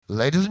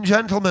Ladies and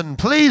gentlemen,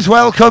 please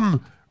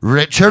welcome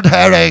Richard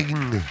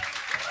Herring.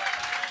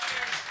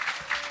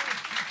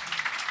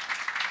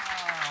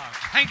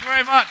 Thank you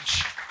very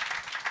much.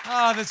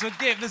 There's a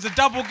gift. There's a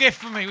double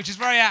gift for me, which is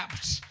very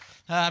apt.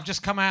 I've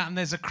just come out and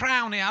there's a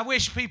crown here. I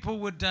wish people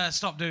would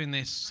stop doing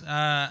this.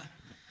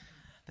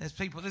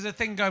 There's a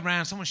thing going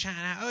around. Someone shouting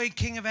out, "Oi,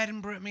 King of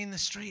Edinburgh" at me in the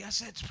street. I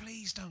said,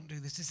 please don't do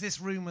this. There's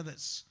this rumour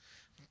that's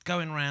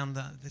going around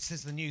that this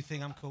is the new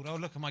thing I'm called. Oh,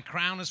 look, my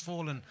crown has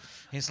fallen.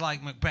 It's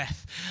like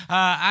Macbeth.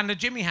 And a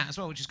Jimmy hat as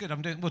well, which is good.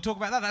 We'll talk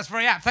about that. That's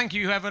very apt. Thank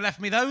you, whoever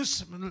left me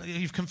those.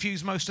 You've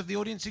confused most of the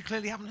audience who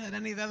clearly haven't heard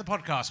any of the other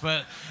podcasts,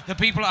 but the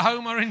people at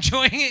home are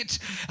enjoying it.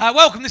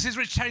 Welcome. This is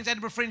Richard Herring's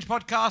Edinburgh Fringe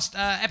podcast,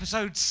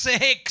 episode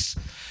 6.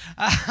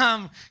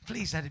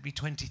 Please let it be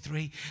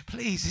 23.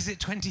 Please, is it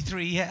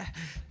 23? Yeah.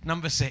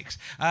 Number 6.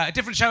 A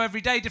different show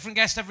every day, different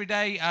guest every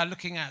day,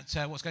 looking at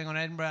what's going on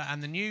in Edinburgh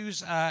and the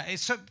news.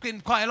 It's been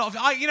quite a lot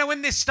of...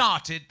 when this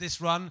started, this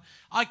run,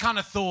 I kind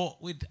of thought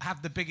we'd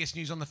have the biggest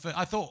news on the foot.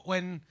 I thought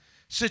when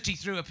Sooty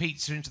threw a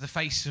pizza into the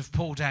face of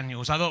Paul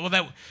Daniels, I thought,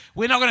 well,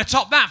 we're not going to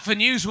top that for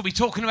news. We'll be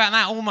talking about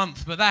that all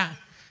month. But that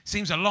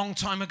seems a long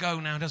time ago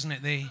now, doesn't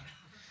it?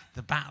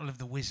 The Battle of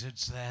the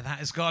Wizards there, that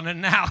has gone.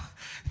 And now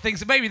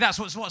maybe that's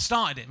what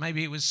started it.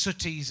 Maybe it was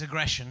Sooty's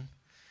aggression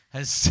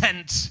has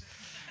sent...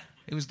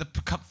 It was the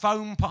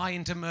foam pie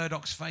into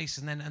Murdoch's face,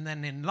 and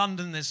then in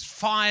London, there's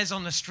fires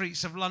on the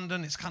streets of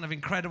London. It's kind of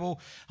incredible.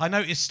 I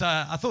noticed,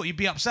 I thought you'd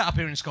be upset up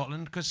here in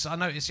Scotland, because I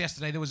noticed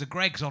yesterday there was a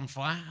Greggs on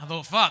fire. I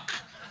thought, fuck.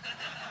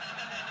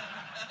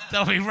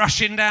 They'll be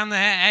rushing down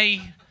there,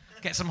 A,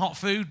 get some hot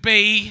food,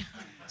 B,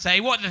 say,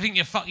 what do you think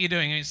you're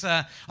doing? It's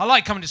I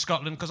like coming to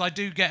Scotland because I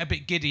do get a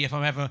bit giddy if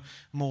I'm ever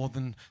more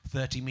than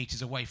 30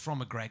 metres away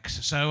from a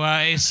Greggs. So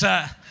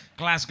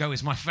Glasgow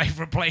is my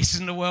favourite place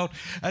in the world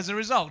as a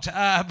result.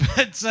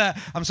 But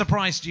I'm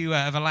surprised you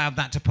have allowed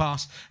that to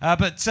pass.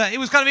 But it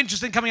was kind of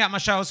interesting coming out my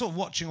show. I was sort of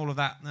watching all of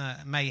that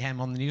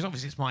mayhem on the news.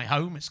 Obviously, it's my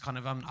home. It's kind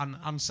of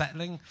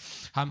unsettling.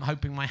 I'm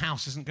hoping my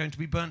house isn't going to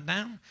be burnt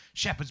down.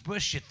 Shepherd's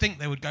Bush, you'd think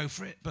they would go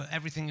for it, but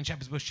everything in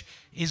Shepherd's Bush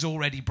is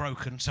already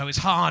broken, so it's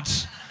hard.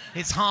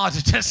 It's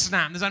harder to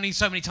snap. There's only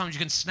so many times you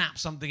can snap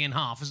something in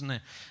half, isn't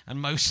there? And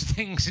most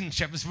things in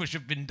Shepherd's Bush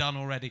have been done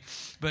already.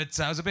 But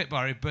I was a bit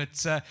worried.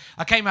 But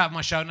I came out of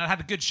my show, and I had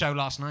a good show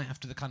last night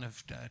after the kind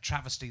of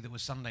travesty that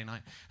was Sunday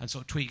night, and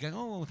sort of tweet going,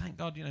 oh, thank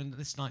God,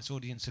 this night's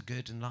audience are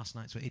good, and last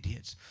night's were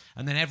idiots.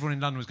 And then everyone in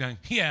London was going,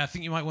 yeah, I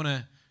think you might want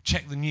to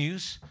check the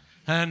news.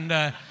 And,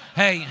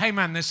 hey,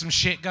 man, there's some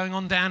shit going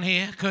on down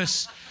here,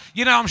 because...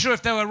 I'm sure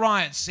if there were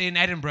riots in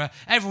Edinburgh,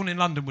 everyone in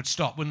London would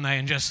stop, wouldn't they?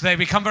 And they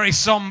become very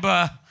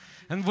sombre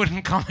and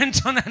wouldn't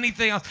comment on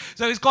anything else.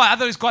 So I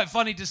thought it was quite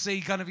funny to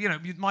see kind of,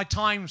 my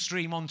time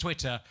stream on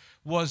Twitter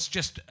was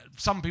just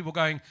some people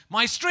going,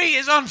 my street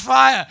is on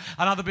fire,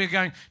 and other people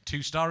going,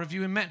 2-star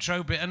review in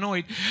Metro, bit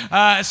annoyed.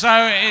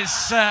 So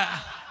it's...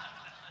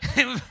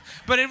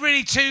 But it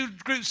really two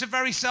groups of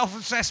very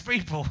self-obsessed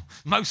people,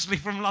 mostly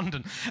from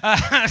London.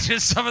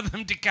 Just some of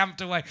them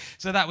decamped away.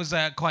 So that was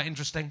quite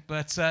interesting.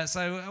 But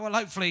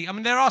hopefully,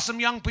 there are some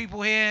young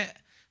people here.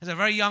 There's a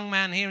very young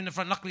man here in the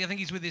front. Luckily, I think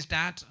he's with his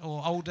dad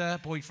or older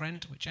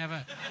boyfriend,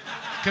 whichever.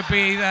 Could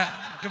be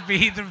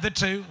either of the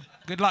two.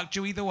 Good luck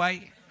to you either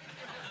way.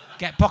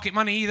 Get pocket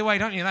money either way,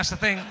 don't you? That's the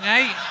thing,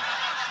 eh?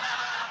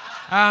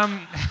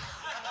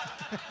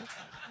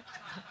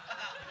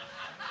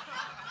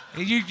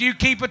 You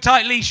keep a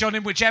tight leash on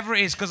him, whichever it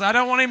is, because I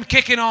don't want him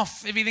kicking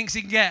off if he thinks he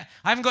can get...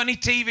 I haven't got any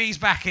TVs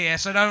back here,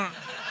 so I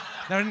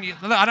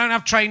don't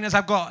have trainers.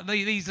 I've got...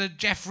 These are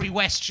Jeffrey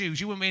West shoes.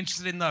 You wouldn't be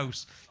interested in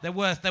those. They're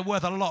worth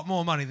a lot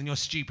more money than your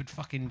stupid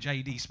fucking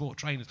JD Sport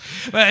trainers.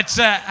 But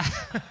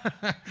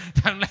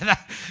don't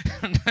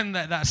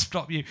let that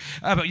stop you.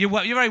 But you're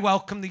very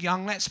welcome, the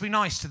young. Let's be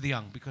nice to the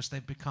young, because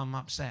they've become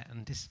upset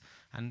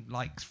and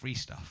like free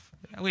stuff.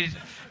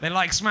 They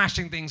like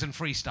smashing things and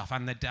free stuff,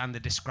 and they're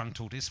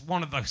disgruntled. It's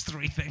one of those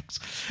three things.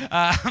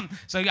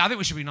 So yeah, I think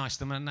we should be nice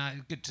to them,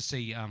 and good to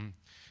see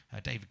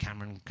David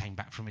Cameron came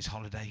back from his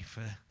holiday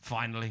for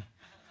finally.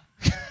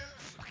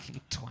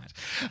 Fucking twat.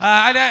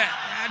 I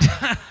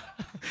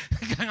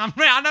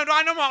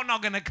know I'm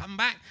not going to come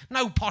back.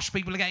 No posh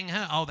people are getting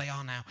hurt. Oh, they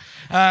are now.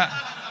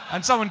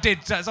 And someone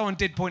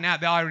did point out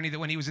the irony that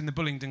when he was in the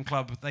Bullingdon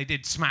Club, they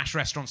did smash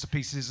restaurants to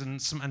pieces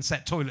and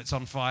set toilets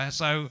on fire.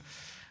 So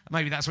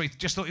maybe that's what he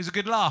just thought it was a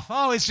good laugh.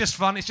 Oh, it's just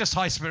fun. It's just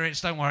high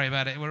spirits. Don't worry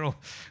about it. We're all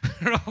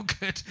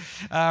good.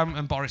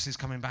 And Boris is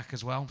coming back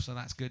as well, so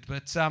that's good.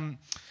 But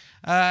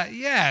but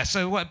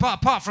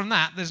apart from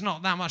that, there's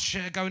not that much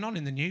going on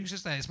in the news,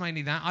 is there? It's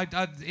mainly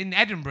that. In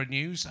Edinburgh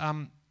news,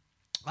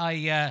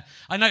 I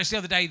noticed the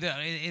other day that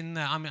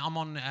I'm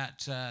on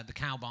at the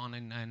Cow Barn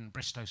in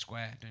Bristow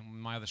Square doing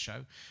my other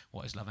show,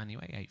 What Is Love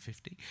Anyway,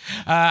 8:50,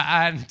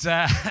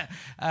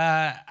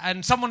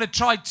 and someone had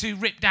tried to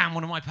rip down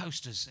one of my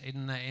posters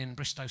in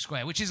Bristow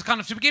Square, which is kind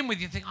of, to begin with,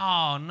 you think,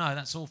 oh no,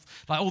 that's all,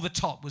 like all the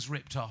top was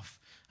ripped off,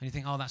 and you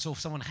think, oh, that's all,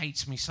 someone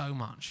hates me so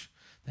much.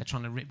 They're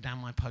trying to rip down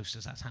my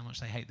posters. That's how much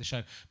they hate the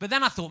show. But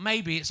then I thought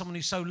maybe it's someone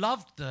who so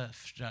loved the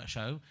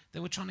show, they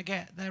were trying to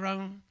get their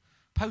own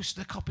post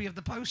a copy of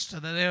the poster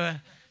that they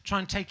were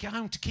trying to take it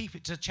home to keep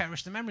it, to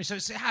cherish the memory. So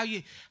it's how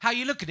you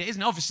look at it,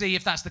 isn't it? Obviously,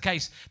 if that's the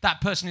case,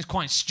 that person is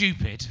quite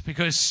stupid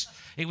because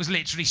it was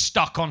literally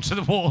stuck onto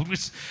the wall. It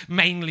was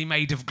mainly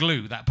made of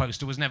glue. That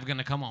poster was never going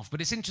to come off. But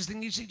it's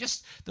interesting. You see,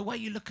 just the way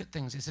you look at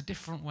things. It's a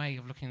different way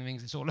of looking at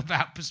things. It's all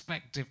about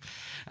perspective.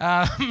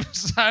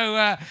 So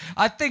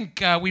I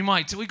think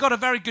we've got a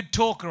very good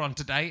talker on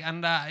today.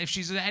 And if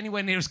she's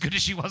anywhere near as good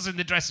as she was in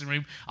the dressing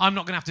room, I'm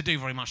not going to have to do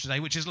very much today,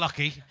 which is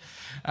lucky.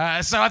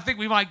 So I think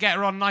we might get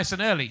her on nice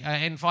and early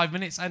in 5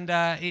 minutes. And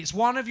it's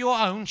one of your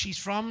own. She's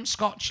from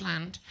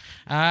Scotland.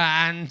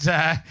 And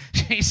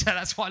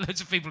that's why loads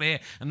of people are here.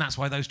 And that's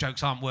why those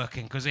jokes aren't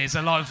working, because there's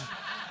a lot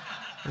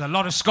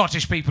of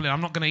Scottish people here.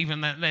 I'm not going to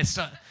even... There's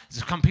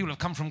some people have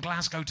come from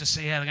Glasgow to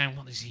see her. They're going,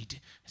 what is he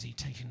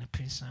taking the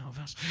piss out of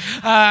us?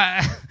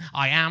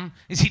 I am.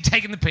 Is he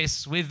taking the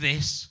piss with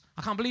this?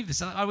 I can't believe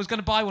this. I was going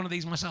to buy one of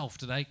these myself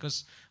today,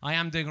 because I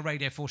am doing a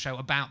Radio 4 show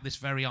about this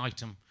very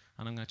item.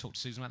 And I'm going to talk to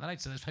Susan about that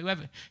later.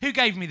 So who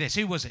gave me this?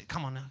 Who was it?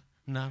 Come on now.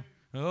 No.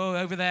 Oh,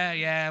 over there.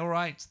 Yeah, all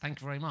right.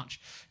 Thank you very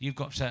much. You've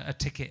got a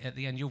ticket at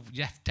the end. You're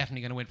definitely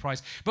going to win a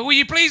prize. But will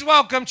you please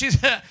welcome,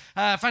 she's a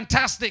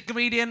fantastic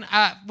comedian.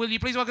 Will you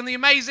please welcome the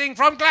amazing,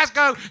 from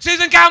Glasgow,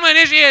 Susan Calman.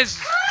 Here she is,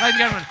 ladies and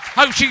gentlemen.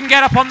 Hope she can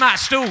get up on that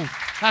stool.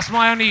 That's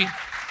my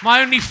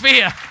only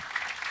fear.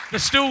 The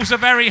stools are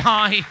very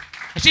high.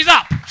 She's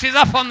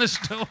up on the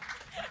stool.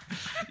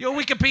 Your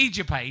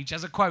Wikipedia page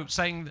has a quote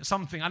saying that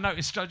something. I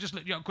noticed. I just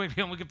looked you up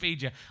quickly on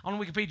Wikipedia. On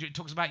Wikipedia, it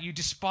talks about you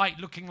despite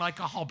looking like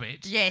a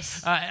hobbit.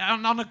 Yes.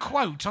 On a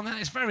quote on that,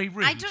 it's very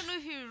rude. I don't know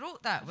who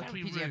wrote that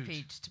Very Wikipedia rude.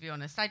 page, to be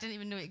honest. I didn't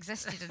even know it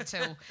existed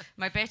until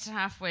my better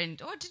half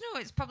went, oh, do you know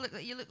it's public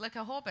that you look like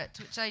a hobbit,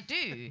 which I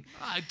do.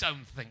 I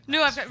don't think.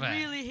 No, I've got fair.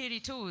 really hairy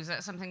toes.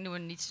 That's something no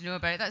one needs to know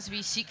about. That's a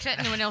wee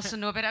secret. No one else will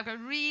know about it. I've got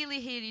really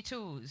hairy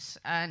toes.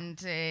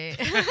 And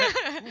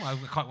I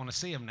quite want to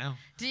see them now.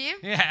 do you?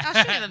 Yeah,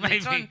 I'll show you them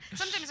later maybe. on.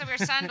 Sometimes I wear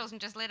sandals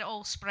and just let it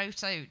all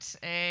sprout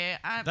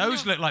out.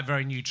 Those look like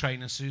very new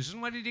trainers,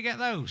 Susan. Where did you get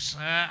those?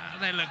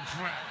 They look...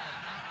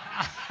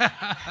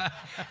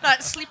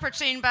 That sleeper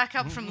train back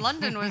up from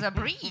London was a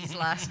breeze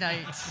last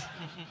night.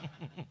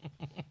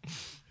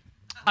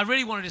 I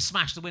really wanted to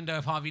smash the window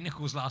of Harvey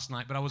Nichols last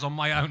night, but I was on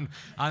my own,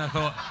 and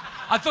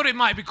I thought it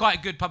might be quite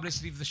a good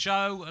publicity for the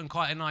show and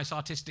quite a nice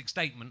artistic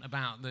statement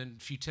about the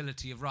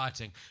futility of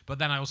rioting. But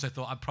then I also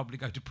thought I'd probably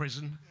go to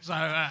prison,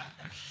 so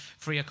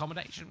free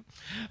accommodation.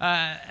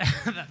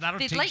 That'll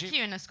They'd teach like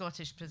you in a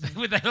Scottish prison,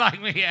 Would they like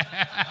me? Yeah.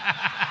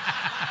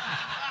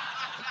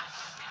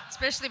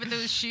 especially with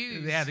those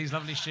shoes. Yeah, these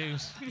lovely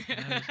shoes.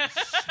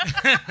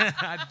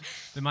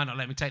 They might not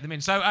let me take them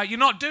in. So you're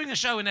not doing a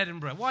show in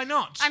Edinburgh. Why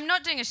not? I'm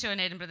not doing a show in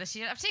Edinburgh this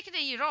year. I've taken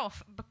a year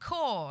off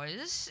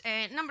because,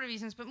 a number of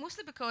reasons, but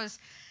mostly because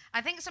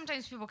I think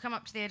sometimes people come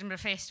up to the Edinburgh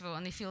Festival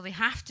and they feel they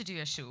have to do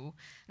a show,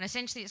 and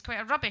essentially it's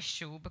quite a rubbish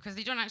show because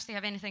they don't actually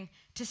have anything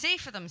to say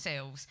for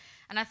themselves.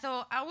 And I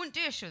thought, I won't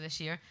do a show this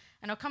year,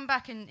 and I'll come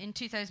back in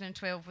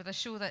 2012 with a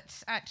show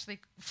that's actually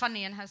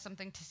funny and has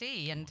something to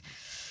say. And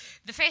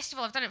the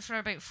festival, I've done it for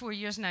about 4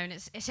 years now, and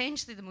it's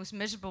essentially the most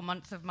miserable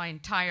month of my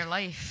entire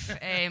life.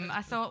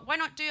 I thought, why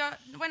not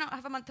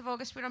have a month of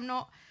August where I'm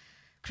not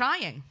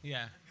crying?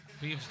 Yeah.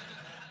 But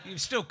you've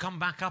still come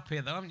back up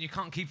here, though, haven't you? You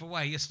can't keep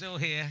away. You're still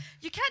here.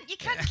 You can't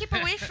keep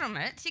away from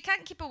it. You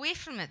can't keep away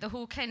from it, the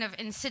whole kind of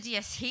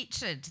insidious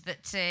hatred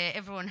that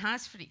everyone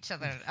has for each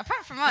other.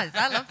 Apart from us,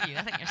 I love you.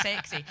 I think you're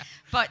sexy.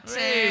 But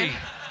Hey.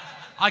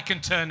 I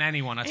can turn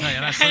anyone, I tell you.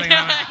 That's the thing.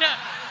 I know.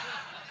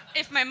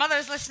 If my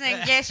mother's listening,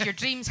 yes, your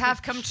dreams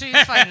have come true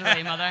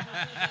finally, Mother.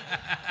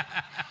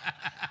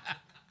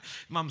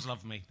 Mums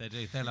love me. They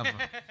do. They love me.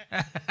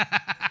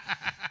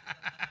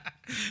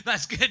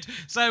 That's good.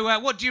 So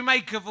what do you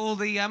make of all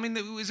the... I mean,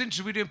 it was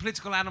interesting. We were doing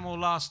Political Animal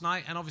last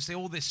night, and obviously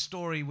all this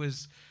story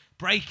was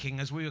breaking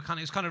as we were it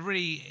was kind of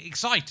really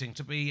exciting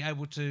to be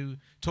able to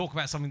talk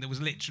about something that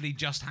was literally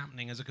just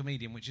happening as a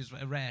comedian, which is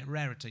a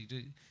rarity.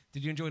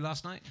 Did you enjoy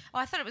last night? Oh,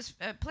 I thought it was...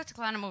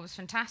 Political Animal was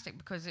fantastic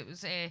because it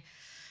was...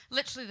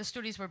 literally, the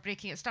stories were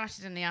breaking. It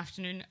started in the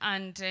afternoon,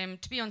 and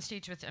to be on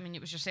stage with,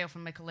 it was yourself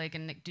and Michael Legg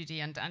and Nick Doody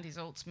and Andy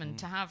Zaltzman,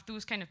 to have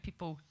those kind of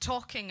people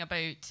talking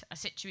about a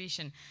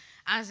situation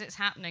as it's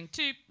happening.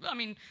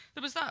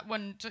 There was that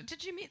one.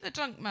 Did you meet the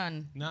drunk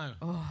man? No.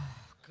 Oh,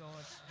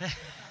 God.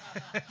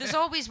 There's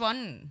always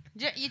one.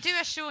 You do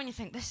a show and you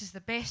think, this is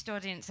the best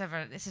audience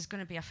ever. This is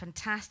going to be a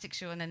fantastic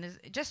show. And then there's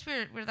just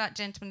where that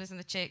gentleman is in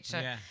the check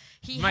shirt. Yeah.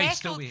 He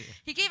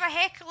gave a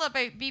heckle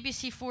about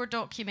BBC 4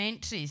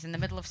 documentaries in the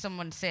middle of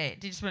someone's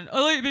set. He just went, I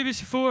like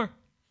BBC 4.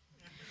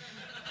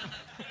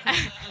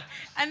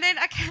 And then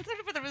I can't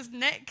remember whether it was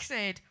Nick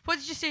said, what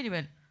did you say? And he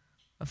went,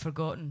 I've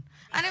forgotten.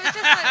 And it was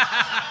just like,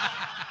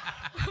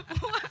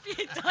 what have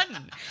you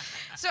done?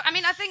 So,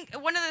 I think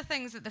one of the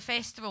things that the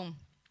festival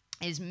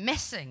is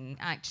missing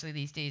actually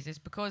these days is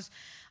because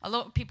a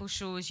lot of people's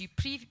shows,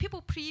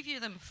 people preview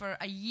them for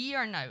a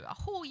year now, a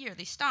whole year.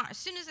 They start, as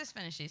soon as this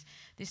finishes,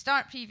 they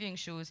start previewing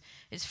shows.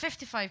 It's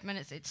 55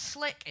 minutes, it's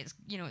slick, it's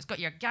got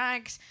your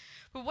gags.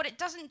 But what it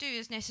doesn't do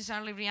is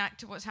necessarily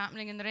react to what's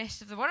happening in the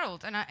rest of the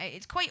world. And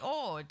it's quite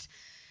odd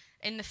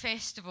in the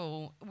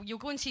festival. You'll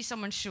go and see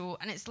someone's show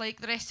and it's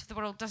like the rest of the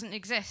world doesn't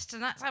exist.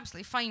 And that's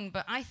absolutely fine.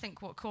 But I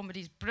think what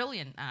comedy's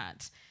brilliant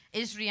at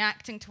is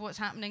reacting to what's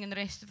happening in the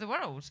rest of the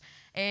world.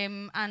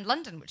 And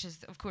London, which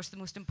is, of course, the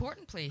most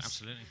important place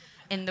Absolutely.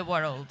 in the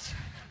world.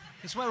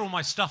 It's where all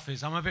my stuff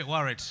is. I'm a bit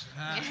worried.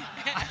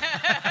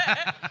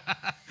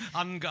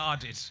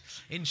 Unguarded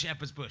in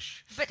Shepherd's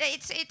Bush. But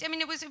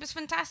it was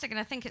fantastic, and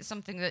I think it's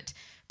something that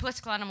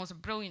Political Animal is a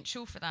brilliant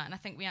show for that, and I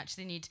think we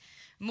actually need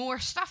more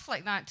stuff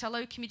like that to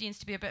allow comedians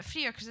to be a bit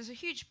freer, because there's a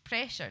huge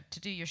pressure to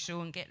do your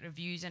show and get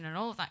reviews in and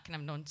all of that kind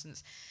of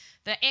nonsense.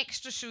 The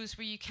extra shows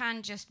where you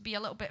can just be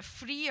a little bit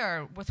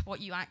freer with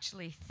what you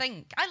actually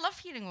think. I love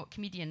hearing what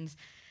comedians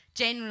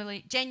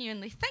genuinely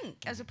think,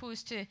 as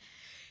opposed to,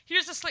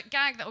 here's a slick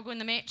gag that will go in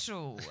the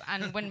Metro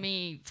and win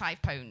me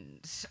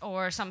 £5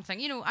 or something.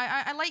 You know,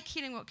 I like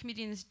hearing what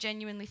comedians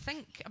genuinely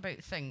think about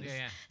things.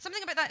 Yeah.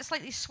 Something about that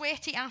slightly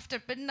sweaty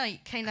after midnight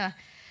kind of.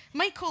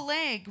 Michael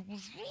Legg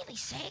was really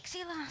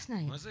sexy last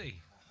night. Was he?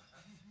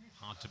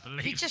 Hard to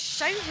believe. He just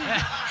shouted.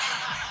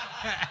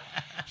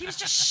 He was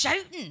just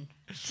shouting.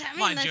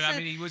 Mind you,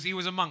 he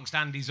was amongst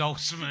Andy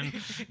Zoltzman,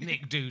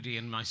 Nick Doody,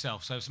 and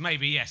myself. So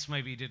maybe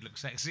he did look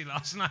sexy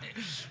last night.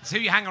 It's who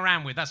you hang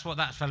around with. That's what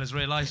that fella's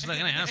realised. Look,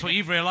 innit? That's what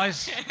you've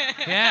realised.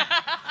 Yeah,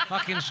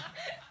 fucking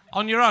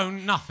on your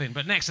own, nothing.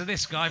 But next to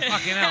this guy,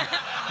 fucking hell,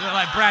 you look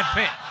like Brad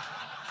Pitt.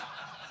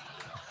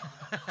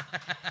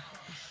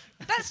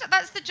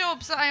 That's the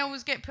jobs that I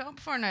always get put up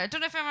for now. I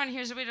don't know if everyone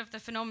here is aware of the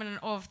phenomenon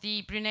of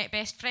the brunette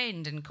best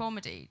friend in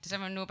comedy. Does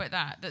everyone know about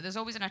that? That there's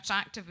always an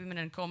attractive woman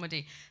in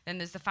comedy, then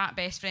there's the fat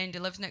best friend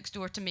who lives next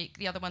door to make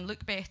the other one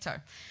look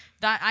better.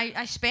 That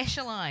I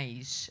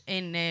specialise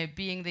in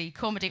being the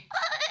comedy.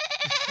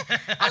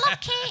 I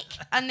love cake,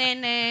 and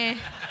then I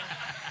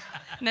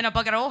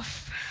bugger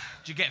off.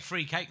 Do you get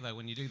free cake though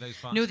when you do those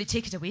parts? No, they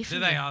take it away from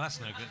you. Do they? Oh, that's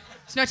no good.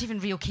 It's not even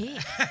real cake.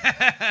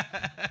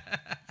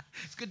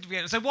 It's good to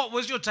be. So, what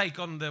was your take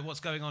on what's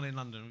going on in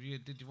London?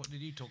 What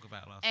did you talk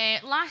about last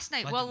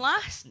night?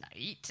 Last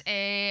night,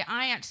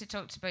 I actually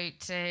talked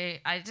about.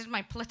 I did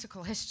my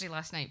political history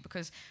last night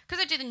because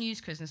I do the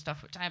news quiz and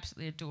stuff, which I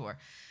absolutely adore.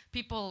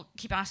 People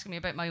keep asking me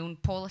about my own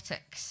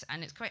politics,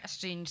 and it's quite a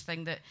strange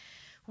thing that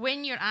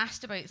when you're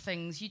asked about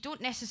things, you don't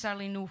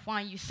necessarily know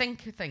why you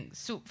think of things.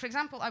 So, for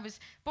example, I was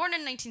born in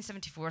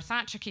 1974.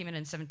 Thatcher came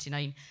in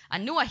 79. I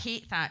know I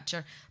hate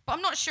Thatcher, but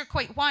I'm not sure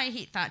quite why I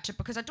hate Thatcher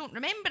because I don't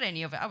remember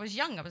any of it. I was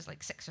young. I was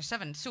like 6 or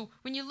 7. So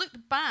when you look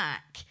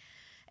back,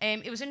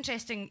 it was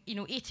interesting. You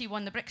know,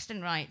 81, the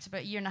Brixton riots,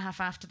 about a year and a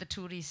half after the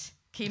Tories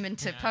came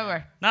into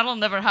power. That'll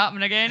never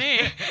happen again,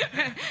 eh?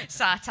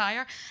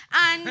 Satire.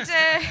 And...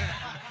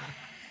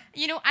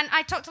 you know, and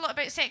I talked a lot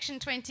about Section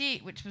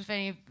 28, which was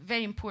very,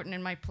 very important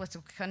in my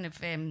political kind of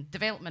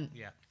development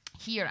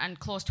here, and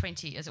Clause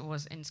 20, as it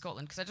was in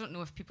Scotland, because I don't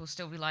know if people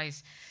still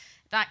realise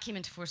that came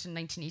into force in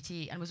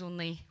 1988 and was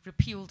only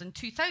repealed in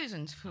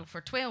 2000. For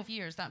 12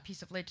 years, that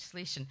piece of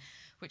legislation,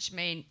 which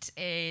meant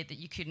that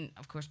you couldn't,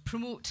 of course,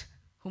 promote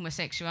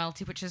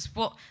homosexuality, which is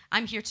what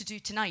I'm here to do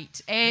tonight.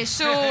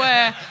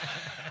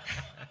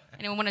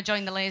 Anyone want to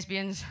join the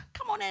lesbians?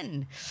 Come on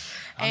in.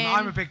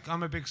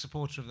 I'm a big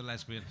supporter of the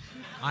lesbian.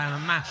 I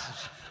am a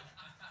massive.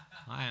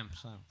 I am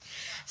so.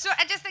 So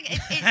I just think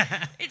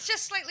it's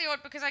just slightly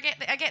odd because I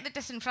get the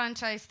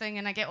disenfranchised thing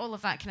and I get all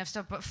of that kind of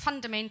stuff, but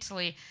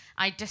fundamentally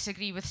I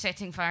disagree with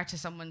setting fire to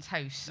someone's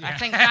house. Yeah. I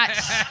think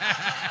that's,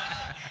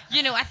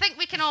 you know, I think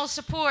we can all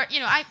support.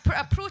 You know,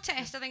 a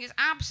protest I think is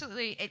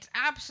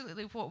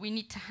absolutely what we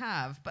need to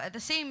have, but at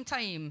the same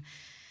time,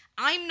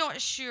 I'm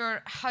not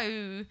sure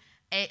how.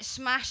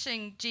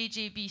 Smashing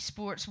JJB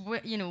Sports,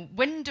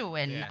 window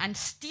in and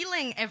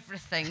stealing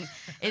everything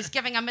is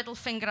giving a middle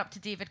finger up to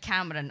David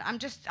Cameron. I'm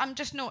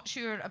just not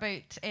sure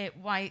about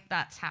why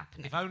that's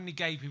happening. If only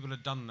gay people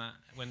had done that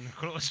when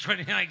Clause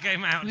 29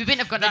 came out, we wouldn't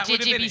have got a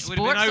JJB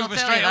Sports. I'll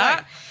tell you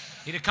that.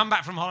 He'd have come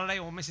back from holiday,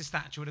 or Mrs.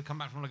 Thatcher would have come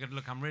back from holiday.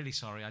 Look, I'm really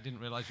sorry. I didn't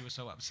realise you were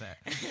so upset.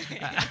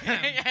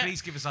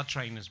 Please give us our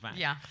trainers back.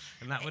 Yeah.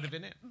 And that would have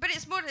been it. But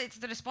it's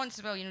the response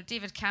as well. You know,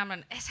 David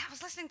Cameron. I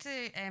was listening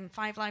to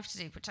 5 Live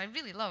today, which I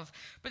really love.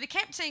 But they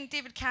kept saying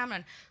David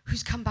Cameron,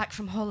 who's come back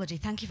from holiday.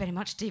 Thank you very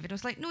much, David. I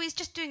was like, no, he's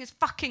just doing his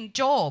fucking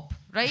job,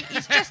 right?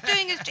 He's just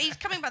doing he's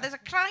coming back. There's a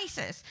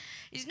crisis.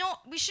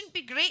 We shouldn't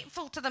be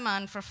grateful to the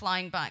man for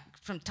flying back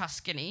from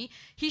Tuscany.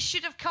 He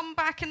should have come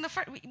back in the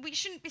first. We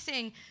shouldn't be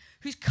saying,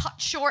 who's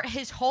cut short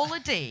his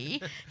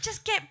holiday,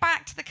 just get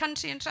back to the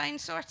country and try and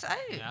sort it out.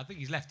 Yeah, I think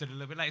he's left it a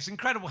little bit late. It's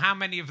incredible how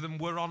many of them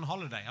were on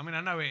holiday. I mean,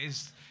 I know it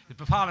is,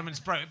 the Parliament's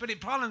broke, but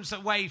Parliament's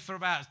away for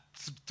about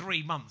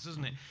 3 months,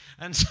 isn't it?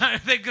 And so,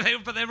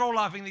 but they're all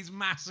having these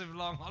massive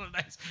long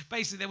holidays.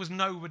 Basically, there was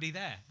nobody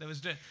there. There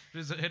was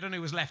I don't know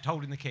who was left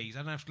holding the keys. I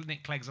don't know if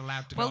Nick Clegg's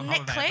allowed to go on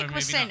holiday. Well, Nick Clegg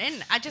was sent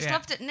in. I just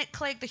loved it. Nick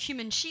Clegg, the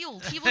human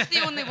shield. He was the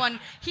only one.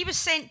 He was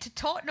sent to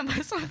Tottenham.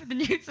 I saw it in the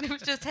news, and it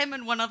was just him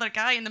and one other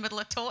guy in the middle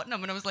of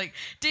Tottenham. And I was like,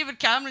 David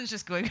Cameron's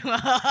just going,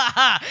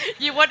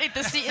 you wanted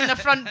the seat in the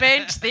front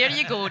bench. There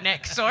you go,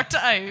 Nick. Sort it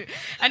out.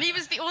 And he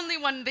was the only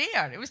one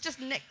there. It was just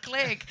Nick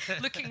Clegg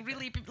looking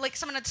really like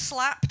someone had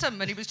slapped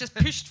him, and he was just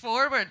pushed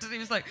forward. And he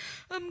was like,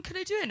 can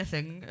I do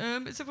anything?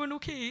 Is everyone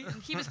okay?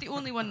 And he was the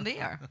only one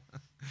there.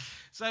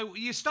 So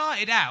you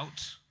started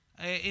out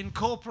in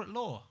corporate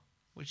law,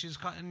 which is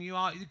kind, and you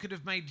could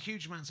have made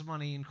huge amounts of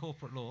money in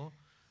corporate law.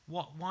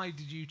 Why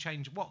did you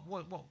change?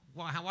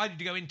 Why did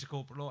you go into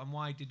corporate law, and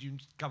why did you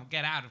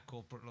get out of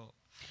corporate law?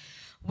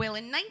 Well,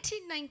 in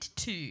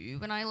 1992,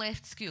 when I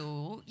left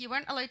school, you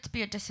weren't allowed to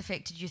be a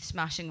disaffected youth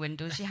smashing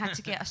windows. You had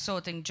to get a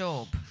sodding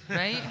job,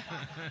 right?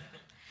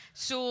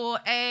 So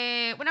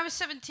when I was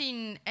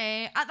 17,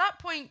 at that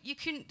point, you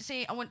couldn't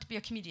say, I want to be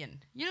a comedian.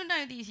 You know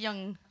now these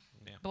young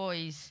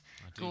boys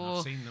go,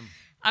 I've seen them.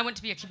 I want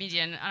to be a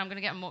comedian, and I'm going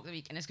to get a mock of the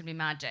week, and it's going to be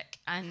magic.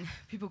 And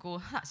people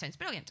go, that sounds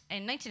brilliant.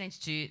 In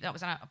 1992, that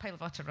was a pile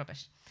of utter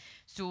rubbish.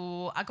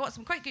 So I got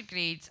some quite good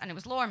grades, and it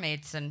was law or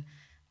medicine.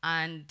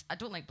 And I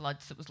don't like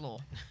blood, so it was law.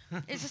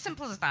 It's as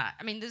simple as that.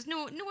 I mean, there's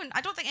no one.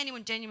 I don't think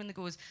anyone genuinely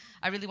goes,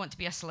 I really want to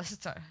be a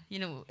solicitor. You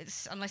know,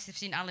 it's unless they've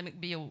seen Ally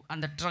McBeal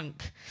and they're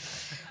drunk.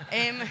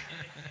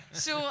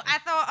 So I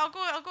thought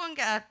I'll go and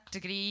get a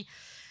degree.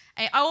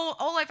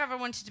 All I've ever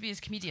wanted to be is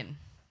a comedian,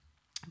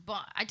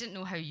 but I didn't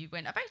know how you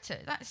went about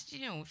it. That's, if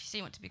you say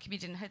you want to be a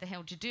comedian, how the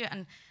hell do you do it?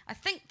 And I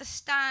think the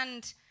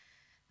Stand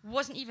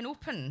wasn't even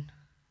open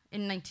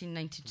in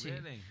 1992.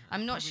 Really?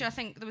 I'm not sure. I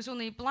think there was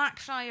only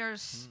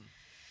Blackfriars.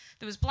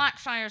 There was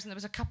Blackfriars, and there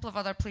was a couple of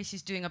other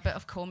places doing a bit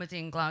of comedy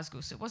in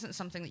Glasgow, so it wasn't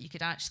something that you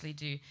could actually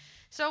do.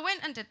 So I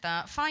went and did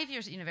that. 5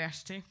 years at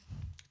university,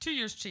 2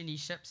 years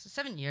traineeships,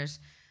 7 years,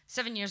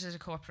 7 years as a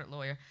corporate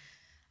lawyer,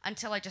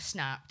 until I just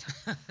snapped.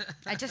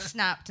 I just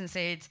snapped and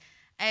said,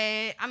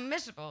 I'm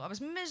miserable. I was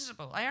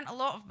miserable. I earned a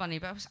lot of money,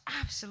 but I was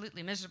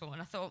absolutely miserable.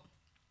 And I thought,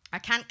 I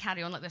can't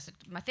carry on like this.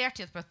 My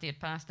 30th birthday had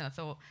passed, and I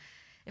thought,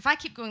 if I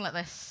keep going like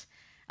this,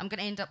 I'm going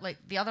to end up like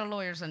the other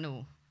lawyers I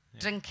know,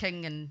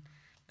 drinking and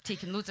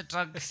taking loads of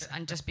drugs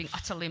and just being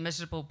utterly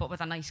miserable, but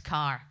with a nice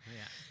car.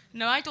 Yeah.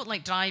 No, I don't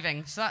like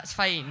driving, so that's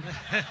fine.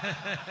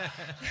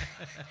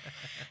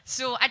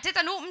 So I did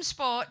an open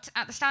spot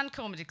at the Stand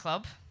Comedy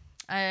Club.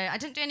 I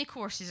didn't do any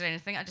courses or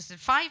anything. I just did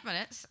 5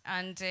 minutes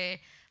and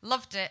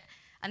loved it,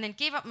 and then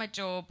gave up my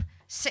job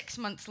 6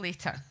 months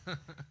later,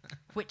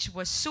 which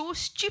was so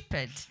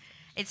stupid.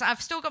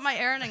 I've still got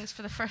my earnings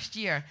for the first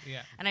year,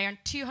 and I earned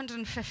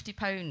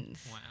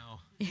 £250. Wow.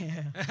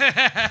 Yeah.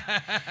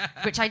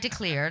 Which I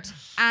declared,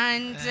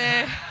 and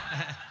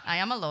I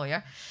am a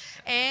lawyer.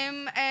 So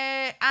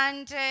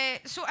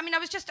I mean, I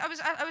was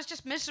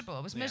just miserable. I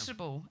was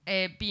miserable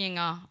being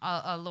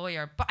a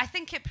lawyer. But I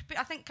think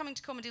coming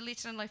to comedy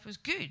later in life was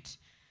good.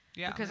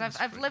 Yeah, because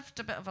I've lived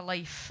a bit of a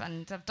life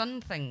and I've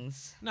done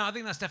things. No, I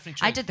think that's definitely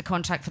true. I did the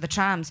contract for the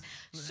trams.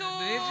 So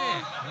did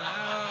you?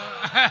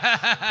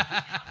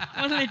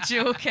 Only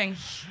joking.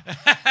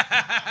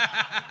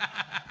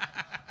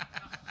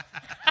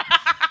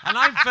 And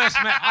I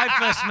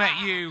first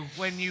met you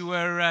when you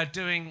were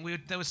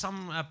there was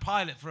some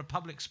pilot for a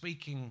public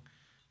speaking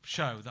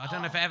show that I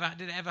don't know if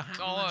did it ever happen.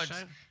 God, that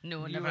show?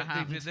 No, it never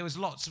happened. There was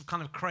lots of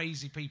kind of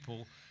crazy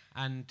people,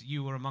 and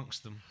you were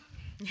amongst them.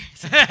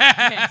 Yes.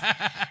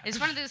 It's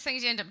one of those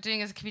things you end up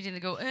doing as a comedian. They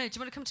go, do you want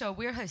to come to a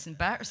warehouse in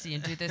Battersea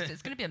and do this?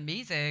 It's going to be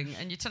amazing.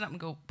 And you turn up and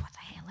go, what the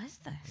hell is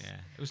this? Yeah,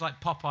 it was like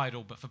Pop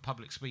Idol, but for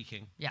public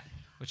speaking. Yeah.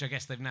 Which I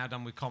guess they've now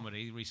done with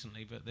comedy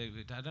recently, but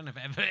I don't know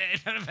if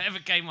it ever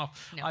came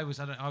off. No. I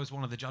was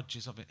one of the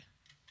judges of it.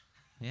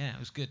 Yeah, it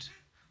was good.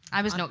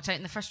 I was knocked out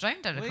in the first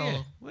round, I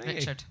recall,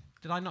 Richard.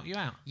 Did I knock you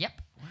out?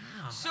 Yep.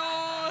 Wow. So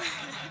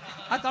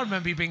I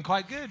remember you being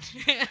quite good.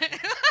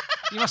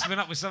 You must have been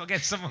up with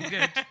against someone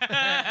good.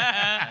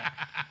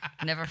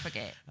 Never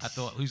forget. I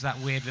thought, who's that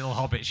weird little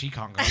hobbit? She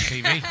can't go on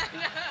TV.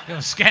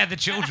 You'll scare the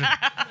children.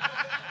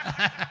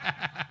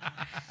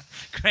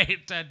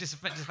 Great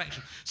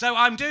disaffection. So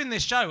I'm doing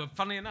this show,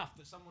 funnily enough,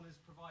 that someone has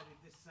provided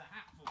this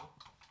hat for.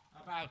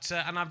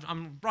 And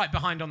I'm right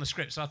behind on the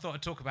script, so I thought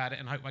I'd talk about it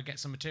and hope I get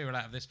some material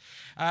out of this.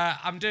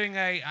 I'm doing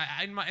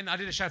I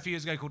did a show a few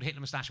years ago called Hitler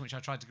Moustache, in which I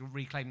tried to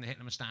reclaim the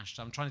Hitler Moustache.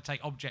 So I'm trying to take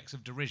objects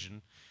of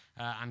derision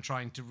and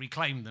trying to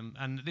reclaim them.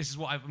 And this is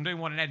what I'm doing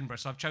one in Edinburgh,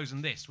 so I've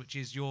chosen this, which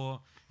is your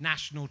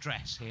national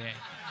dress here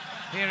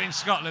in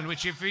Scotland.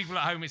 Which, if people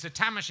at home, it's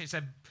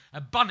a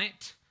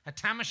bonnet. A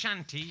tam o'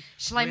 shanty.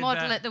 Shall I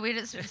model it the way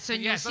it's so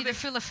you see the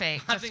full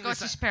effect of a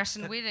Scottish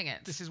person wearing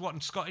it? This is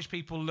what Scottish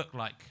people look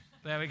like.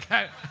 There we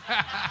go.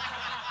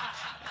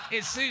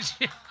 It suits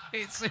you.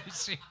 It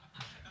suits you.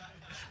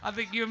 I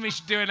think you and me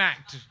should do an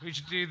act. We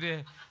should do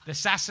the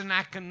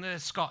Sassenach and the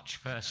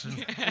Scotch person.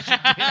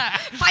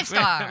 5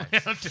 stars.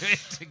 We'll do it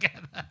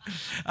together.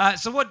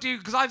 So what do you...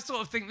 Because I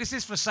sort of think this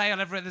is for sale.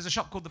 There's a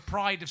shop called the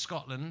Pride of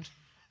Scotland,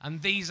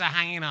 and these are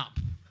hanging up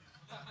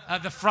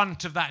at the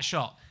front of that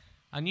shop.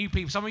 And you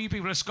people, some of you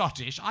people are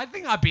Scottish. I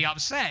think I'd be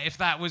upset if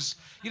that was...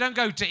 You don't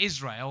go to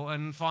Israel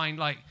and find,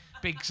 like,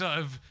 big sort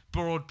of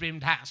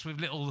broad-brimmed hats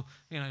with little,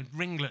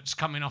 ringlets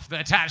coming off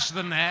that attached to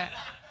them there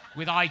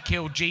with "I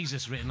killed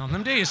Jesus" written on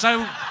them, do you?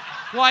 So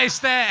why is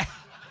there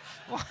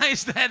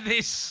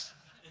this?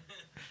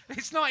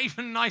 It's not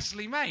even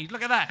nicely made.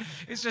 Look at that.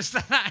 It's just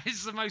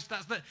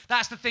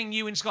that's the thing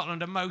you in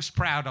Scotland are most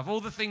proud of.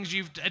 All the things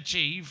you've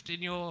achieved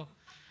in your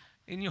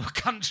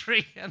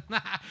country and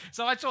that.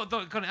 So I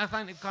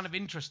find it kind of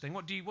interesting.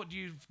 What do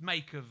you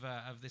make of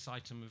this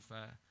item of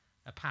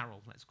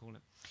apparel? Let's call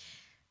it.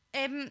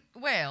 I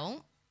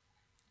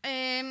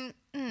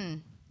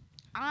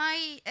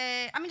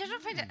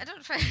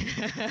don't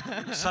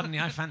find. Suddenly,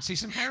 I fancy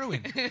some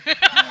heroin. It's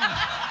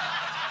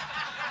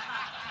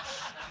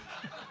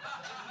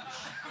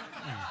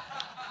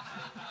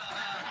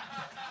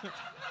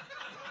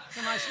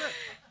a nice look.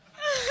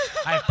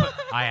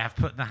 I have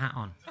put the hat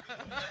on.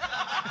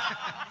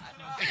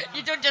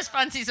 You don't just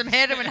fancy some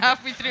heroin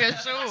halfway through a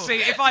show.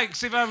 See, if I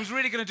was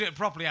really going to do it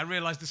properly, I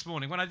realised this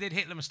morning when I did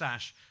Hitler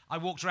moustache, I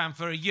walked around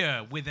for a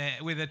year with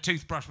a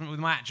toothbrush, with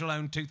my actual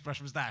own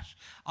toothbrush moustache.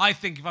 I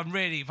think if I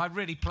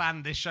really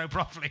planned this show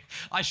properly,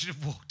 I should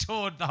have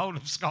toured the whole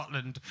of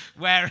Scotland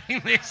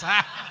wearing this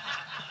hat,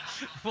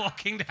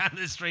 walking down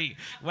the street,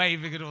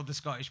 waving at all the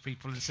Scottish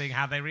people and seeing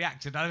how they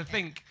reacted. I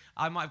think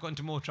I might have got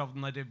into more trouble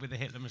than I did with the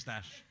Hitler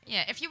moustache.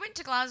 Yeah, if you went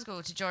to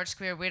Glasgow to George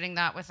Square wearing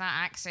that with that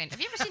accent, have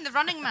you ever seen The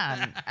Running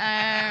Man?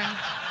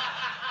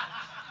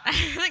 I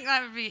think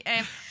that would be.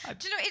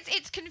 Do you know?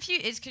 It's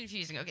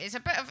confusing. Okay,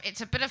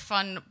 it's a bit of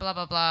fun. Blah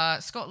blah blah.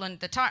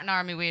 Scotland, the Tartan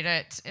Army wear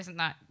it. Isn't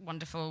that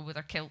wonderful with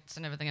their kilts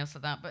and everything else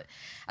like that? But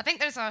I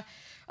think there's a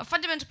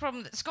fundamental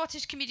problem that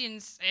Scottish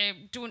comedians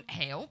don't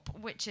help,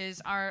 which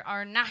is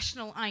our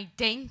national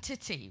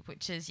identity.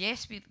 Which is,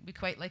 yes, we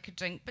quite like a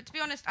drink, but to be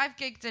honest, I've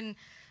gigged in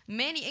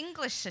many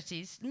English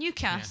cities.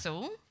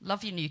 Newcastle,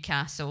 love you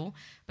Newcastle,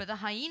 but the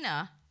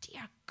Hyena.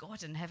 Dear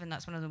God in heaven,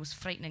 that's one of the most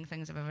frightening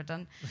things I've ever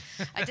done.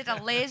 I did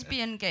a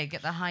lesbian gig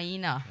at the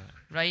Hyena,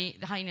 right?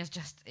 The Hyena's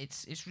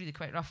it's really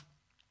quite rough.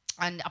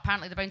 And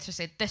apparently the bouncer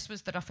said this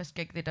was the roughest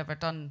gig they'd ever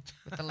done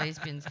with the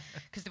lesbians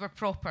because they were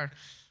proper,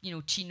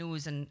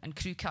 chinos and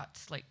crew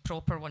cuts, like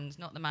proper ones,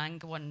 not the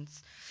manga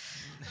ones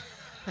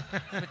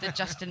with the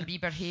Justin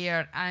Bieber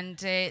hair. And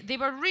they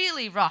were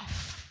really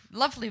rough.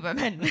 Lovely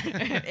women,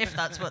 if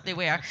that's what they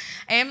were.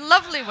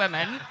 Lovely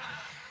women.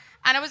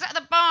 And I was at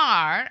the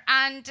bar,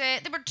 and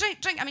they were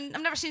drink. I mean,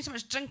 I've never seen so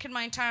much drink in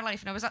my entire life.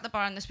 And I was at the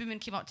bar, and this woman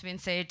came up to me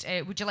and said,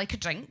 "Would you like a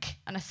drink?"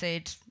 And I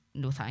said,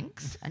 "No,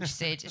 thanks." And she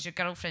said, "Is your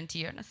girlfriend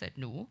here?" And I said,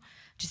 "No."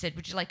 She said,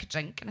 "Would you like a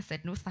drink?" And I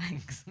said, "No,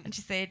 thanks." And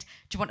she said,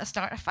 "Do you want to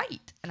start a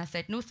fight?" And I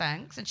said, "No,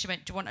 thanks." And she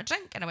went, "Do you want a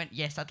drink?" And I went,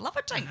 "Yes, I'd love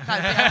a drink."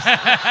 That'd be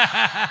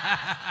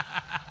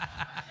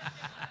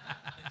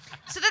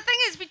So the thing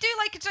is, we do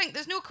like a drink.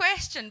 There's no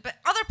question. But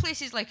other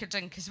places like a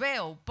drink as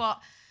well.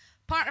 But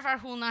part of our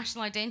whole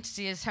national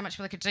identity is how much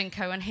we like a drink,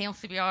 how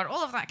unhealthy we are,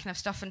 all of that kind of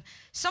stuff. And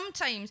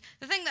sometimes,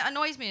 the thing that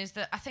annoys me is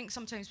that I think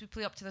sometimes we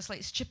play up to this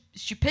like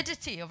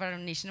stupidity of our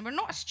own nation. And we're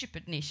not a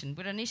stupid nation.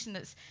 We're a nation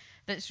that's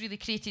really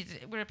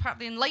created. We're a part of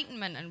the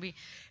Enlightenment, and we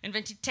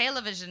invented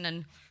television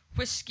and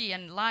whiskey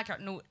and lager.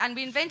 No, and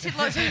we invented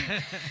lots of...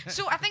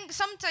 So I think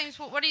sometimes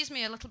what worries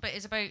me a little bit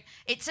is about,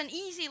 it's an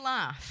easy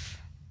laugh.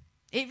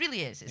 It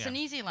really is. It's an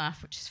easy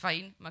laugh, which is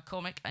fine. I'm a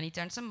comic. I need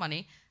to earn some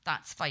money.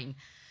 That's fine.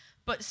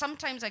 But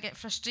sometimes I get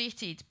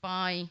frustrated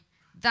by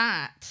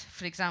that,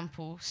 for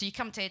example. So you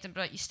come to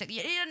Edinburgh,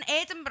 you're in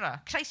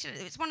Edinburgh. Christ,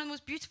 it's one of the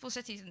most beautiful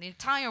cities in the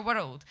entire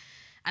world.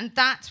 And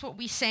that's what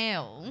we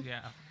sell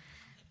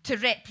to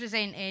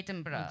represent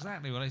Edinburgh.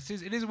 Exactly. Well, it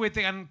is a weird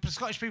thing. And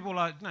Scottish people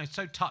are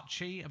so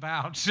touchy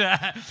about,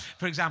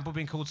 for example,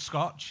 being called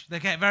Scotch. They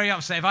get very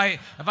upset. If I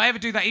ever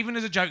do that, even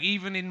as a joke,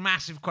 even in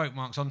massive quote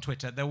marks on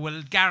Twitter, there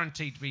will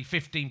guaranteed to be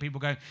 15 people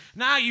going,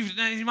 "No,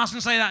 you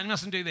mustn't say that, you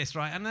mustn't do this,"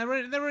 right? And there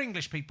are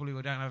English people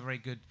who don't have a very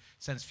good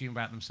sense of humour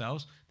about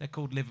themselves. They're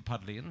called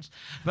Liverpudlians.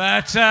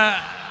 But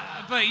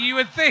you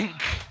would think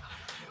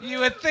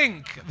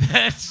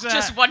that...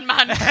 Just one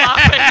man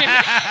clapping.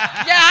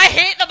 Yeah, I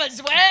hate them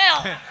as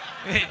well.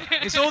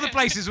 It's all the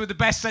places with the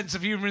best sense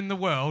of humour in the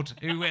world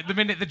who, the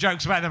minute the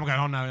joke's about them, will go,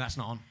 "Oh, no, that's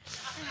not on."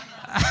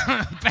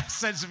 Best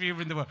sense of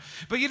humour in the world.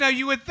 But,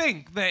 you would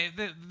think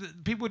that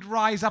people would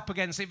rise up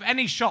against... If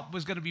any shop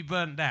was going to be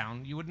burnt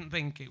down, you wouldn't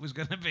think it was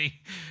going to be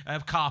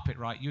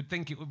Carpetright. You'd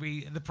think it would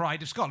be the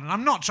Pride of Scotland.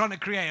 I'm not trying to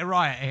create a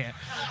riot here.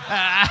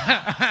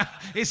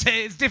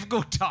 It's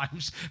difficult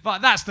times,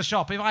 but that's the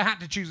shop. If I had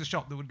to choose a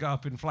shop that would go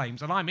up in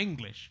flames, and I'm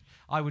English,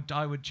 I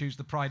would choose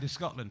the Pride of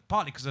Scotland,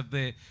 partly because of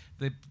the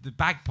the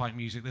bagpipe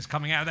music that's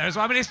coming out of there as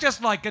well. I mean, it's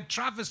just like a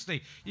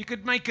travesty. You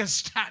could make a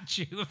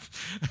statue of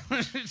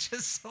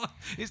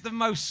it's the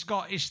most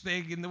Scottish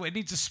thing in the way. It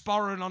needs a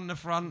sporran on the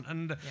front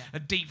and a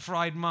deep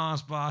fried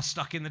Mars bar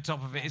stuck in the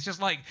top of it. It's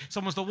just like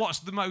someone's thought, what's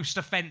the most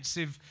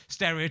offensive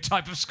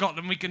stereotype of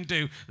Scotland we can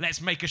do?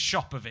 Let's make a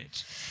shop of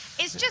it.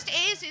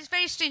 It's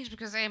very strange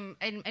because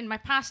in my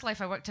past life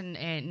I worked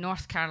in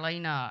North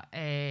Carolina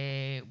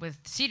with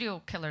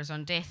serial killers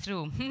on death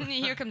row.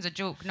 Here comes a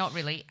joke, not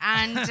really.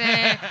 And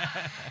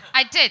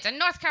I did. In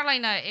North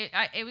Carolina,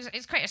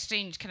 it's quite a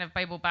strange kind of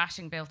Bible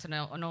bashing belt and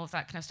all of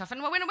that kind of stuff.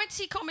 And when I went to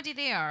see comedy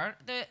there,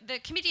 the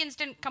comedians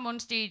didn't come on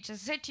stage,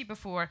 as I said to you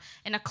before,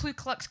 in a Ku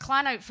Klux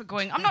Klan outfit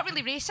going, I'm not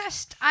really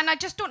racist. And I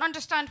just don't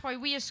understand why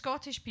we as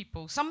Scottish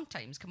people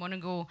sometimes come on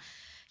and go,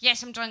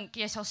 yes, I'm drunk.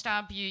 Yes, I'll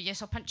stab you.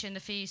 Yes, I'll punch you in the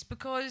face,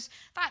 because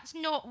that's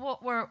not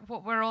what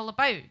we're all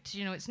about.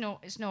 You know, it's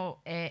not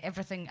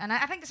everything. And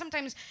I think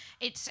sometimes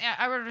it's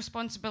our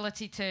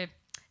responsibility to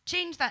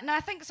change that. Now,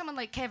 I think someone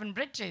like Kevin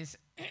Bridges,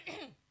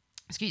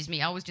 excuse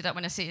me, I always do that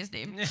when I say his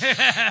name.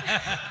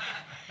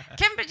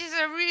 Kevin Bridges is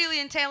a really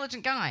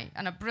intelligent guy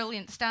and a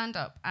brilliant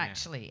stand-up,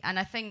 actually. Yeah. And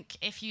I think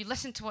if you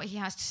listen to what he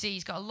has to say,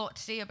 he's got a lot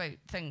to say about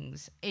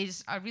things,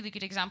 is a really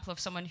good example of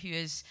someone who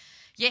is,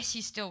 yes,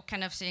 he's still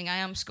kind of saying, I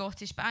am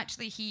Scottish, but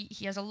actually he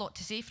has a lot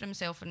to say for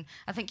himself, and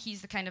I think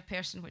he's the kind of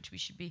person which we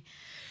should be,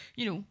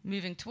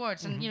 moving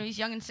towards. And, he's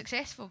young and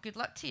successful. Good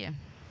luck to you.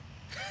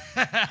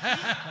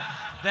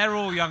 They're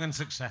all young and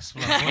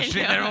successful,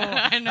 unfortunately.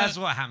 I know. That's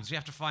what happens. You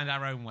have to find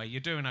our own way. You're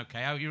doing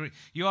okay.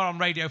 You are on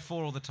Radio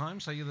 4 all the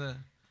time, so you're the...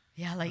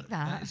 Yeah, I like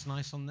that. It's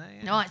nice on there.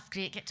 Yeah. No, it's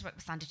great. Get to work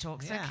with Sandy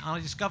Toxic. Yeah, and I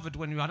discovered I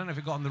don't know if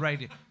it got on the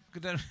radio. I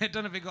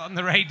don't know if it got on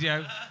the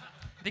radio.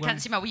 They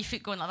can't see my wee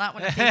foot going like that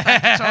when I say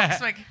Sandy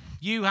Toxic.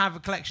 You have a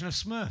collection of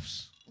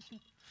Smurfs.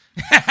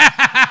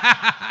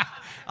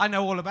 I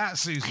know all about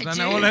Susan. I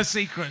know all her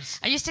secrets.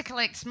 I used to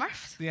collect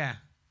Smurfs. Yeah.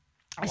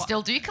 I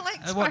still do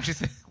collect Smurfs. What do you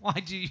think? Why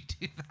do you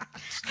do that?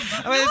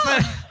 I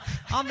mean,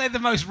 aren't they the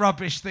most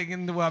rubbish thing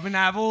in the world? I mean,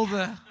 out of all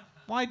the...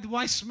 Why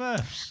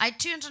Smurfs? I had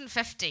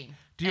 250.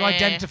 Do you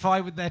identify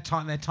with their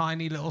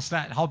tiny little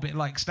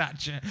hobbit-like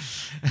stature?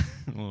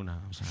 Oh no,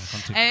 I'm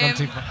sorry,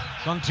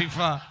 gone too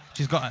far.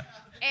 She's got it.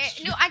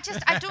 No, I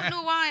don't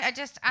know why.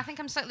 I think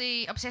I'm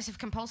slightly obsessive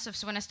compulsive.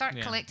 So when I start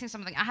collecting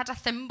something, I had a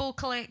thimble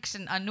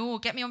collection. I know,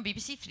 get me on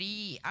BBC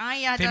Three. I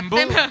had thimble?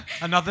 a thimble.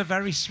 Another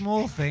very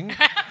small thing.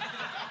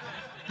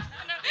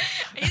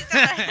 I used to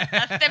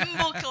have a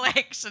thimble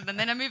collection, and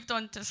then I moved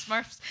on to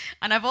Smurfs.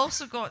 And I've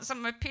also got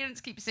some. My parents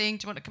keep saying,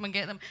 "Do you want to come and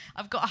get them?"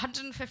 I've got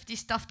 150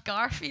 stuffed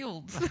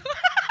Garfields.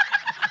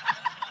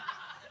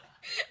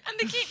 And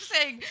they keep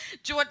saying,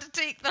 do you want to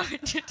take them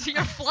to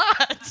your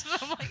flat?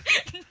 And I'm like,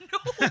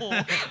 no,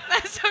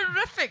 that's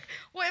horrific.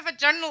 What if a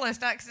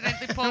journalist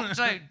accidentally pops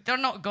out? They're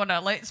not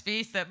gonna, let's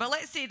face it. But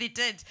let's say they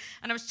did.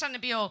 And I was trying to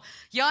be all,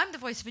 I'm the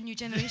voice of a new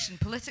generation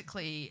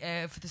politically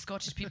for the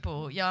Scottish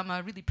people. Yeah, I'm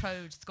a really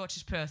proud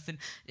Scottish person.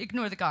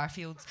 Ignore the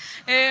Garfields.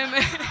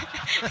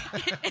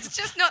 It's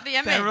just not the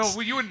image.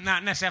 You wouldn't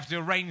necessarily have to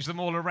arrange them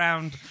all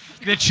around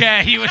the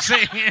chair you were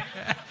sitting in.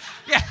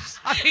 Yes,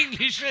 I think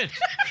you should.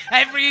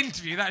 Every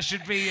interview, that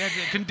should be a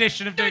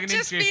condition of doing an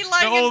interview. Just be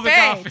lying in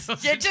bed.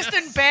 Yeah, just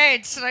in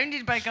bed,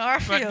 surrounded by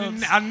Garfields.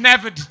 But I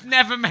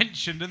never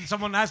mentioned, and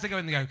someone has to go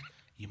and they go,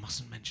 you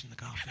mustn't mention the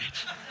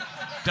Garfields.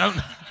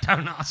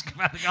 Don't ask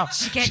about the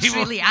Garfields. She gets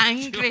really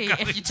angry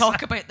if you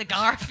talk about the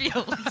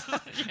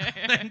Garfields.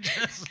 Then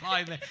just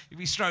lie there. You'd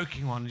be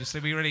stroking one, just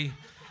to be really...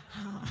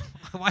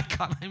 Why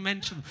can't I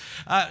mention?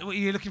 Are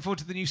you looking forward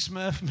to the new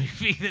Smurf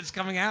movie that's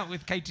coming out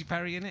with Katy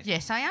Perry in it?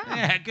 Yes, I am.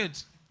 Yeah, good.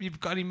 You've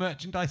got any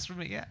merchandise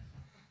from it yet?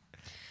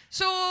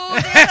 So,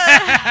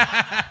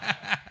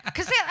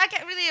 because I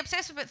get really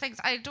obsessed about things.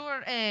 I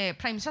adore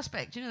Prime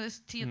Suspect. You know this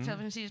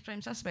television series,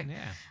 Prime Suspect? Yeah.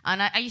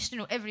 And I used to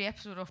know every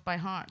episode off by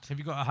heart. Have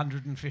you got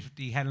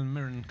 150 Helen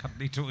Mirren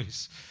Company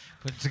toys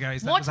put together?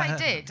 What I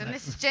did, and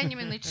this is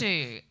genuinely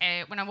true,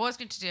 when I was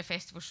going to do a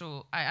festival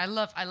show, I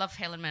love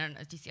Helen Mirren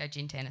as DCI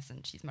Jane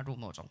Tennyson. She's my role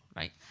model,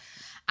 right?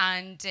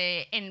 And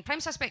in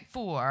Prime Suspect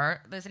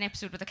 4, there's an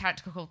episode with a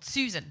character called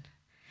Susan.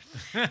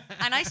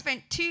 And I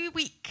spent 2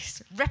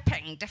 weeks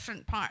ripping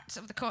different parts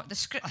of the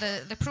script,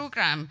 the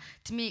programme,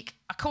 to make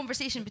a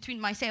conversation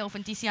between myself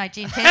and DCI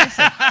Jane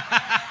Tennyson.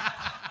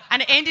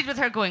 And it ended with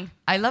her going,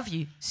 I love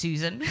you,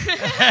 Susan. And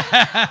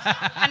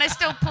I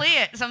still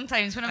play it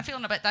sometimes when I'm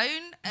feeling a bit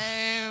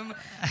down.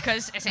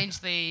 Because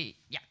essentially,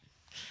 yeah.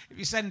 If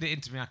you send it in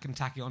to me, I can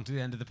tack it on to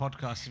the end of the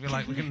podcast. If you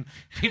like,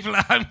 people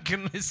at home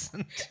can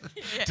listen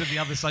to the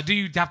other side. Do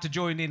you have to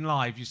join in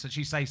live?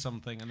 She say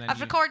something and then I've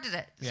recorded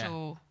it. Yeah.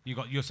 So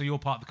your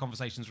part of the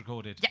conversation's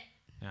recorded. Yeah.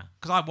 Yeah.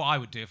 Because what I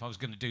would do if I was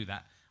going to do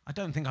that, I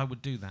don't think I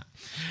would do that.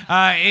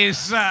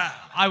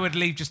 I would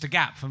leave just a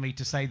gap for me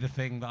to say the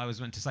thing that I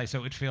was meant to say, so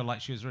it would feel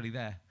like she was really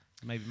there.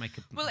 Maybe make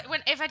a... Well,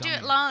 if I do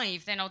it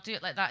live, then I'll do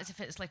it like that as if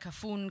it's like a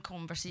phone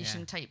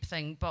conversation type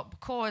thing. But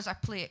because I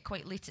play it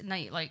quite late at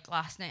night, like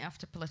last night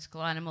after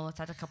Political Animal, I'd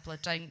had a couple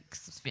of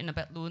drinks, I was feeling a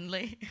bit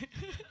lonely.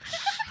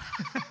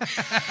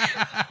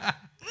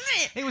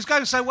 It was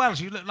going so well.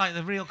 You looked like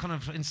the real kind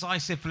of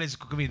incisive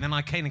political comedian. Then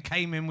I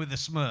came in with the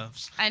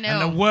Smurfs. I know.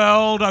 And the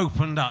world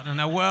opened up, and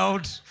a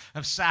world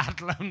of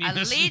sad A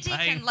loneliness. lady and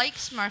pain. can like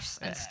Smurfs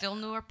and still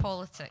know her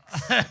politics.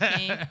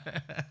 Okay?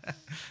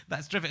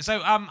 That's terrific.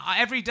 So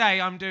every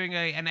day I'm doing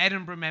an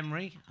Edinburgh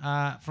memory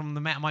from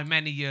my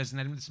many years in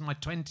Edinburgh. This is my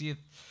 20th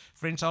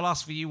Fringe. I'll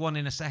ask for you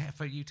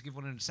for you to give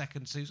one in a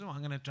second, Susan. I'm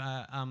going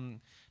to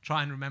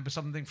try and remember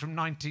something from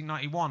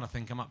 1991. I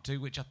think I'm up to,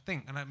 which I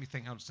think. And let me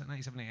think. I was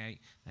 1987, 88,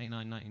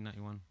 89,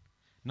 1991,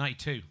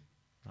 92.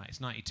 Right,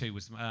 it's 92.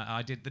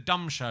 I did the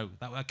Dumb Show.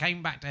 I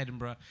came back to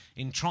Edinburgh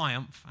in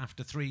triumph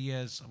after 3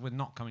 years with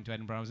not coming to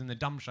Edinburgh. I was in the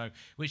Dumb Show,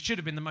 which should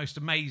have been the most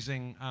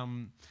amazing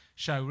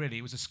show, really.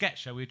 It was a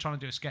sketch show. We were trying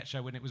to do a sketch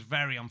show when it was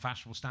very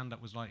unfashionable.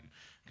 Stand-up was like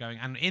going.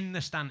 And in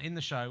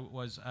the show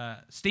was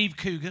Steve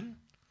Coogan,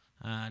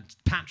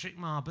 Patrick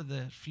Marber,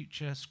 the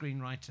future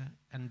screenwriter,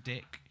 and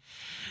Dick.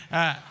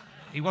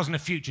 He wasn't a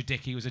future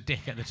Dick. He was a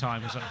dick at the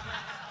time. So.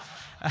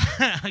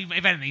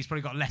 If anything, he's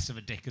probably got less of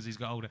a dick as he's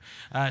got older.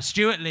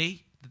 Stuart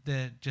Lee,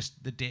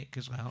 just the dick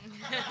as well.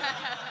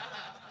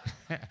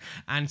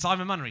 And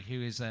Simon Munnery, who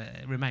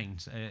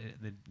remains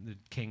the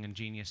king and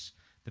genius,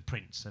 the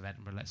prince of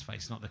Edinburgh, let's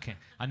face it, not the king.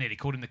 I nearly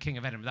called him the king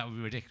of Edinburgh. That would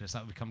be ridiculous.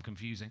 That would become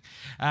confusing.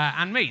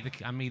 And me,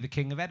 the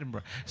king of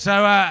Edinburgh.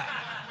 So...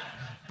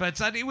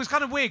 But it was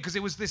kind of weird because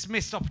it was this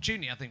missed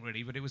opportunity, I think,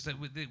 really. But it was that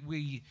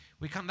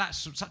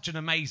that's such an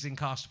amazing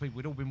cast of people.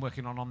 We'd all been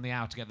working on the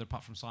hour together,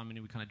 apart from Simon,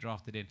 who we kind of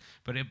drafted in.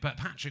 But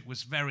Patrick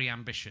was very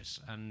ambitious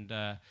and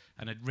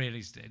had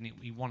realised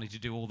he wanted to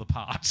do all the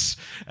parts.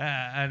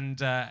 And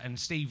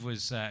Steve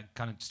was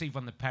Steve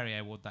won the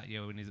Perrier Award that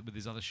year with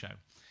his other show.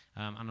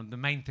 And the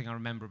main thing I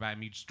remember about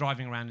him, he was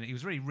driving around, and he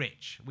was really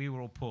rich. We were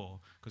all poor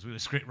because we were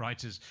script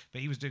writers, but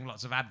he was doing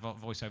lots of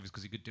voiceovers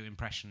because he could do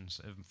impressions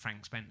of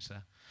Frank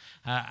Spencer.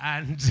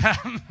 And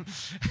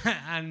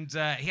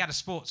he had a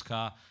sports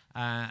car,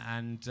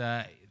 and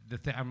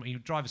he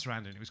would drive us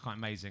around, and it was quite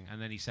amazing.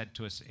 And then he said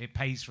to us, "It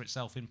pays for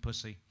itself in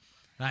pussy."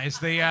 That is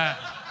that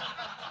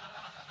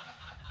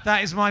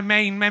is my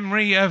main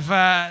memory of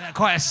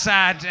quite a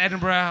sad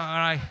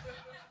Edinburgh.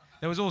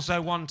 There was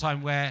also one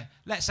time where,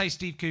 let's say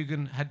Steve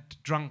Coogan had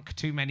drunk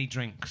too many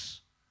drinks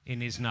in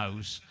his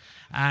nose,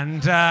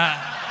 and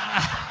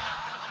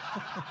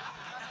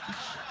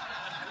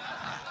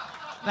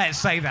let's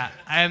say that,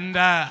 and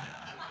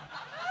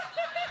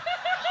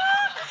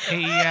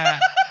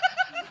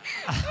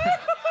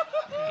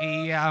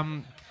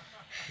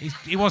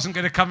he wasn't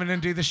going to come in and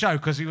do the show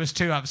because he was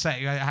too upset.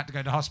 He had to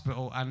go to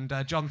hospital, and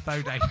John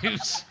Thoday,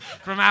 who's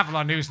from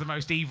Avalon, who's the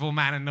most evil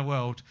man in the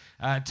world,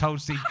 told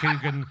Steve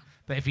Coogan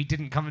that if he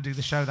didn't come and do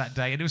the show that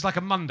day, and it was like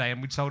a Monday,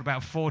 and we'd sold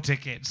about 4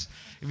 tickets,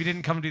 if he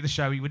didn't come and do the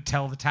show, he would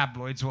tell the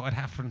tabloids what had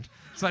happened.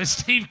 So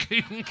Steve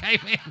Coogan came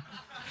in.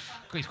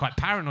 He's quite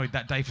paranoid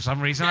that day for some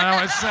reason. I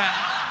know it's...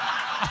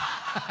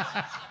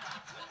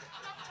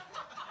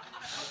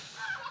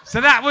 So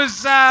that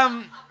was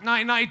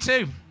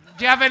 1992.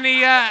 Do you have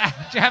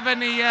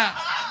any...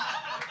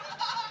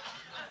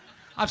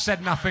 I've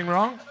said nothing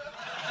wrong.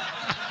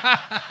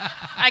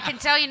 I can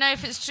tell you now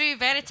if it's true.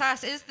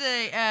 Veritas is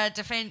the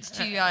defence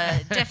to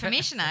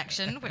defamation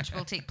action, which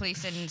will take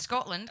place in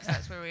Scotland, because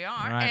that's where we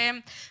are.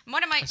 Right.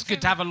 It's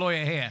good to have a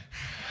lawyer here.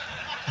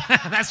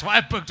 That's why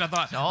I booked. I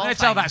thought, let's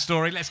tell that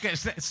story. Let's get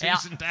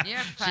Susan down. She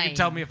can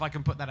tell me if I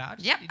can put that out.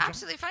 Yep,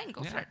 absolutely fine.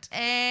 Go for it.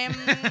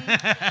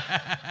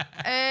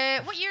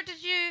 What year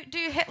did you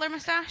do Hitler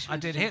Moustache? I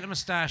did Hitler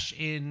Moustache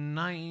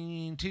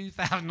in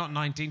 2000, not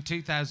 19,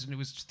 2000. It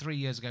was 3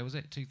 years ago, was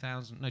it?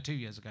 2000? No, 2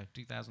 years ago.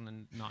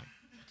 2009.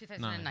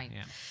 2009.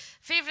 Yeah.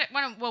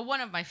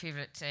 One of my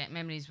favourite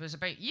memories was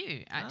about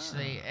you,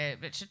 actually,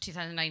 Richard.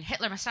 2009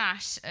 Hitler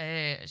Moustache.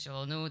 As you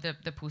all know,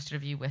 the poster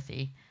of you with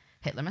a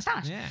Hitler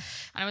moustache. Yeah.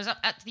 And I was up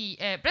at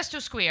the Bristol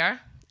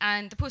Square,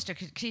 and the poster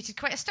created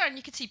quite a stir, and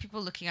you could see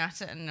people looking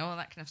at it and all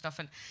that kind of stuff.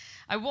 And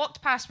I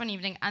walked past one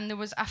evening, and there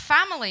was a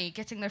family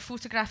getting their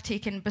photograph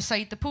taken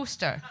beside the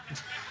poster.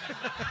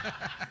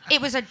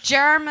 It was a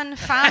German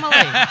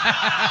family.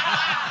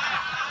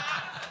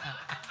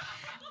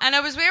 And I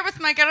was there with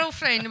my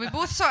girlfriend, and we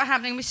both saw it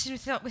happening. We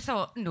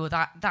thought, no,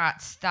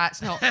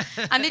 that's not.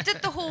 And they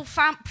did the whole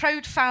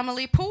proud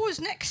family pose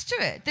next to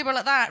it. They were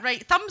like that,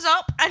 right? Thumbs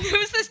up, and it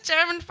was this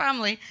German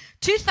family,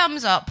 2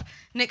 thumbs up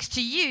next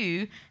to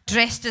you,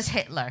 dressed as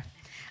Hitler.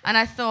 And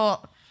I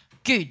thought,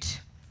 good.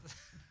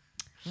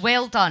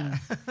 Well done.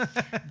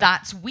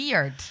 That's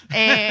weird.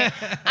 And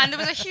there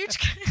was a huge...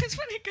 It was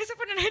funny because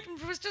everyone in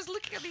Edinburgh was just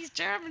looking at these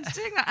Germans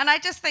doing that. And I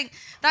just think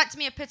that to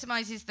me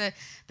epitomises the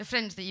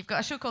Fringe, that you've got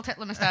a show called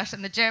Hitler Moustache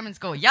and the Germans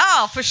go,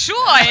 yeah, for sure,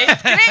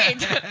 it's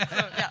great.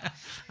 So, yeah.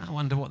 I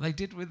wonder what they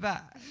did with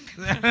that.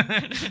 Who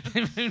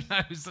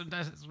knows?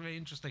 That's really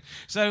interesting.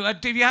 So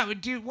what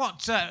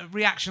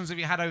reactions have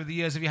you had over the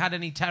years? Have you had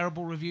any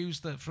terrible reviews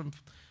from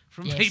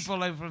Yes.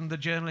 people, from the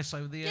journalists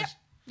over the years? Yep.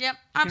 Yep,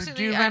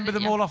 absolutely. Do you remember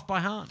them yeah. all off by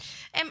heart?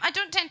 I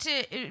don't tend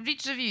to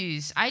read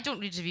reviews. I don't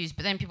read reviews,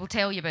 but then people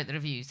tell you about the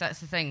reviews. That's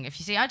the thing. If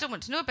you say, I don't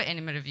want to know about any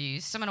of my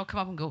reviews, someone will come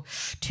up and go,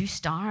 2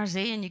 stars,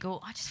 eh? And you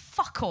go, just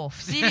fuck off,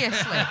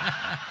 seriously.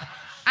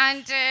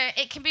 And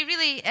it can be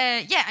really,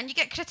 and you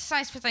get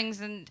criticised for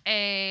things and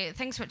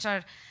things which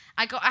are...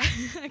 I got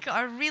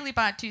a really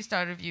bad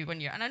 2-star review one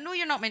year, and I know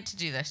you're not meant to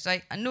do this,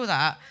 right? I know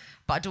that,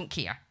 but I don't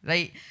care,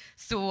 right?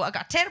 So I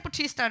got a terrible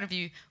 2-star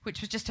review,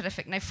 which was just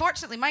horrific. Now,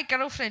 fortunately, my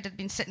girlfriend had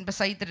been sitting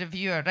beside the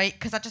reviewer, right?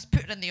 Because I just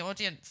put her in the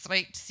audience,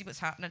 right, to see what's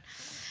happening.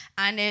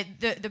 And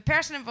the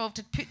person involved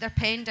had put their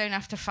pen down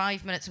after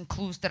 5 minutes and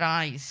closed their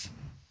eyes.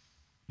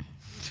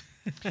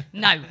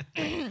 Now,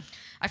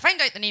 I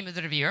found out the name of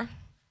the reviewer,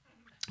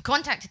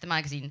 contacted the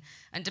magazine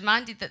and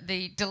demanded that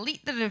they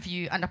delete the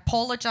review and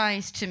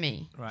apologise to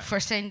me for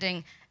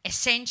sending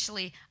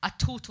essentially a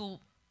total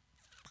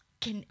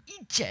fucking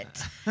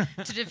idiot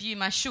to review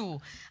my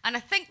show. And I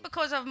think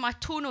because of my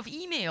tone of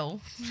email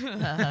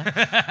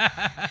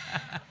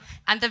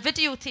and the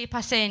videotape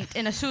I sent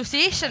in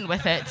association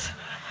with it,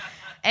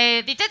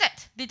 they did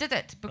it. They did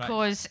it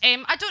because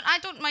I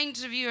don't mind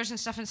reviewers and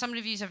stuff, and some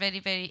reviews are very,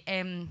 very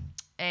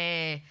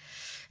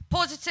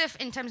positive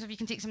in terms of you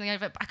can take something out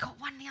of it. But I got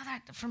one the other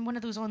from one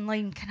of those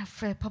online kind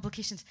of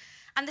publications,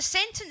 and the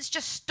sentence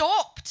just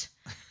stopped.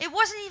 It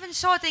wasn't even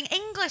sodding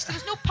English. There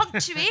was no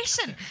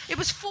punctuation. It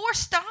was 4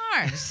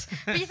 stars.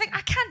 But you think,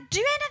 I can't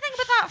do anything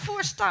with that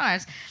 4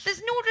 stars.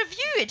 There's no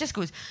review. It just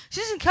goes,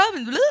 Susan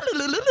Calman,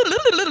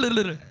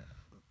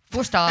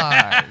 4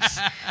 stars.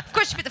 Of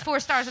course, you put the 4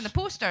 stars on the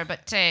poster,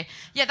 but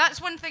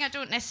that's one thing I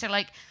don't necessarily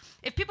like.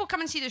 If people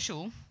come and see the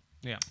show,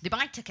 they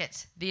buy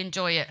tickets, they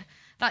enjoy it.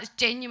 That's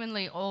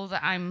genuinely all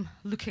that I'm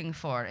looking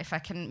for. If I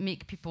can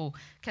make people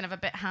kind of a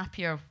bit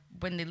happier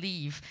when they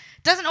leave.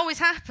 Doesn't always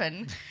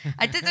happen.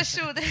 I did a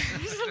show. This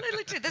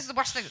is the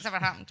worst thing that's ever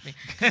happened to me.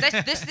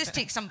 This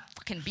takes some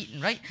fucking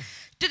beating, right?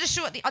 Did a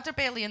show at the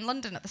Udderbelly in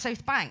London at the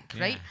South Bank,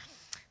 right?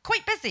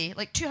 Quite busy,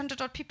 like 200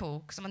 odd people,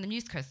 because I'm on the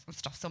news quiz and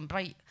stuff, so I'm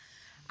bright.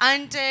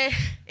 And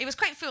it was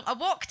quite full. I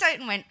walked out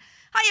and went,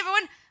 "Hi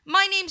everyone,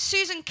 my name's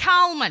Susan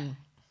Calman."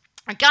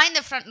 A guy in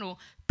the front row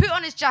put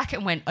on his jacket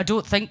and went, "I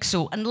don't think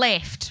so," and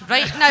left.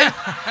 Right now,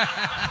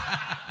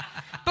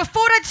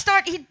 before I'd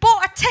start, he'd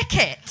bought a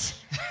ticket,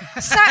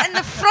 sat in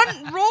the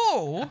front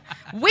row,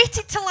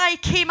 waited till I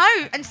came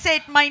out and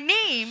said my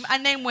name,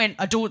 and then went,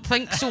 "I don't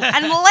think so,"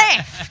 and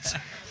left.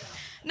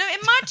 Now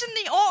imagine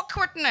the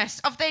awkwardness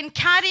of then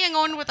carrying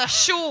on with a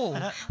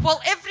show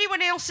while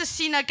everyone else has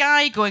seen a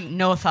guy going,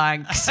 "No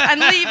thanks," and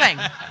leaving.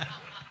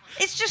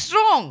 It's just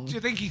wrong. Do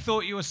you think he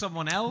thought you were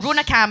someone else?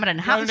 Rona Cameron.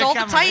 Happens Rona all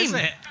Cameron, the time. is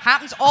it?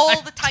 Happens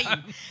all the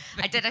time.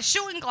 I did a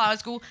show in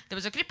Glasgow. There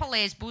was a group of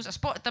lesbos. I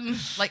spotted them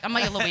like a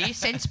mile away,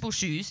 sensible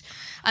shoes.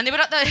 And they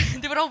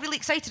were all really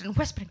excited and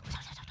whispering.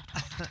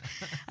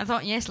 I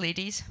thought, yes,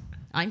 ladies,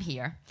 I'm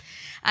here.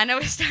 And I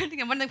was standing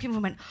and one of them came over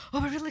and went,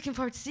 "Oh, we're really looking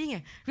forward to seeing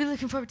you. Really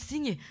looking forward to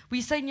seeing you. Will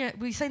you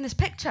sign this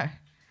picture?"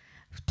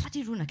 It was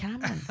bloody Rona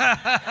Cameron.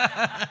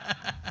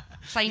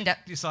 Signed it.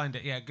 You signed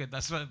it, yeah, good.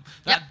 That's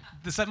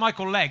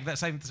Michael Legg.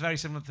 That's a very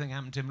similar thing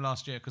happened to him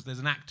last year because there's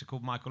an actor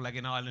called Michael Legg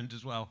in Ireland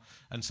as well,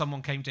 and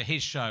someone came to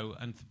his show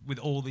and with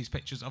all these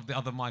pictures of the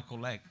other Michael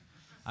Legg,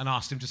 and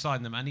asked him to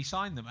sign them, and he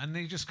signed them, and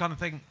you just kind of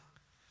think,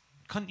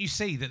 couldn't you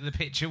see that the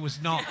picture was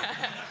not?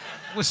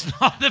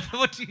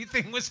 What do you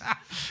think was?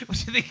 What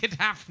do you think had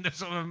happened? A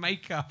sort of a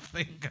makeup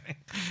thing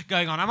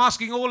going on. I'm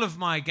asking all of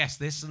my guests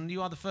this, and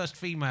you are the first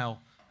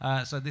female.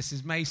 So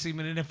this may seem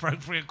an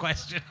inappropriate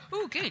question.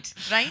 Oh, good.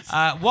 Right.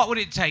 What would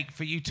it take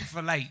for you to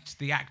fillet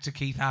the actor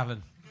Keith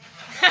Allen?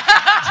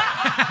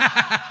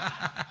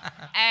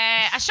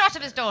 A shot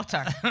of his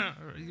daughter.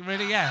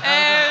 Really? Yeah.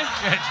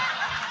 Good.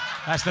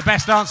 That's the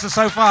best answer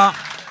so far.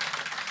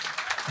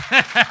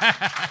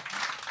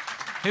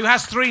 Who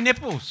has 3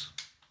 nipples?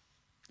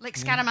 Like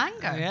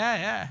Scaramanga.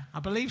 Yeah. I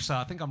believe so.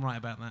 I think I'm right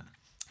about that.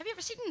 Have you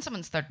ever seen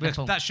someone's third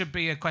nipple? That should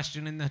be a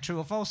question in the true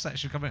or false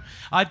section.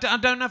 I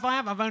don't know if I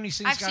have. I've only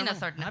seen. I've seen a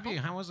third nipple. Have you?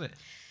 How was it?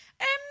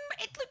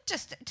 It looked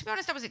to be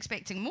honest, I was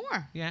expecting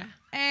more. Yeah.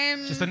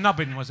 Just a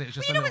nubbin, was it?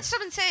 Just well, when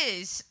someone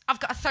says, "I've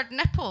got a third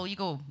nipple," you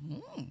go,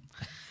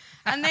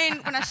 And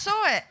then when I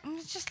saw it, it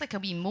was just like a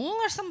wee mole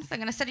or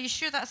something. And I said, "Are you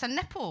sure that's a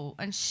nipple?"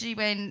 And she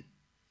went,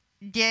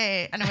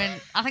 "Yeah." And I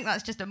went, "I think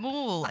that's just a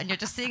mole. And you're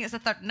just saying it's a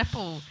third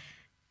nipple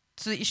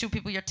so that you show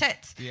people your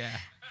tits." Yeah.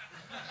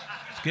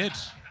 It's good.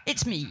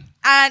 It's me.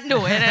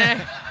 No.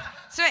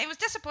 So it was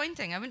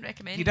disappointing. I wouldn't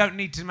recommend it. You don't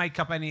need to make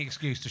up any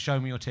excuse to show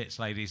me your tits,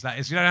 ladies. That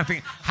is, you don't have to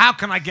think, how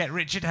can I get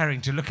Richard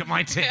Herring to look at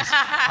my tits?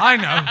 I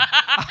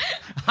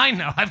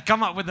know. I've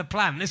come up with a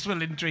plan. This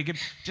will intrigue him.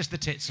 Just the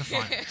tits are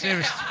fine.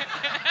 Seriously.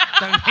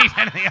 Don't need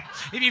anything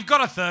else. If you've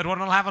got a third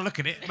one, I'll have a look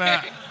at it.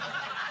 But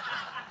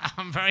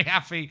I'm very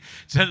happy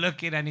to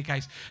look in any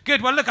case.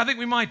 Good. Well, look, I think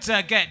we might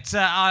get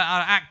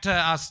our actor,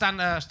 our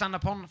stand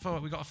up on for.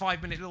 We've got a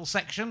 5-minute little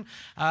section.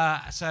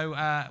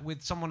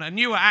 With someone, a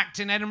newer act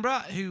in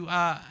Edinburgh who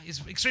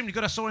is extremely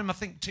good. I saw him, I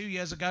think, 2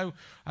 years ago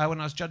when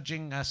I was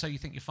judging So You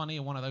Think You're Funny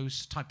or one of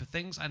those type of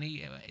things, and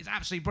he is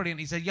absolutely brilliant.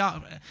 He's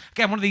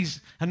one of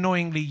these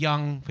annoyingly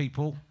young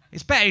people.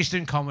 It's better he's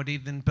doing comedy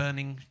than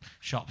burning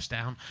shops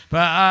down.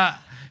 But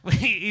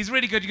he's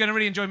really good. You're going to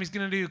really enjoy him. He's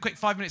going to do a quick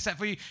 5-minute set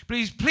for you.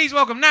 Please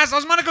welcome Naz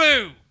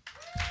Osmanoglu.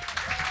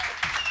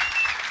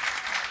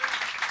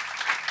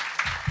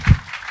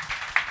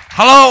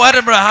 Hello,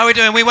 Edinburgh. How are we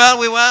doing? We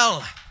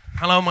well.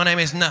 Hello, my name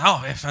is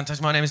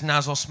fantastic. My name is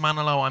Naz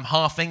Osmanoglu. I'm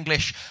half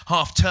English,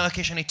 half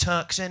Turkish. Any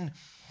Turks in?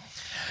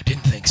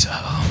 Didn't think so.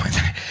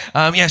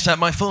 Yes,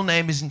 my full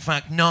name is in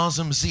fact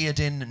Nazım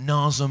Ziadin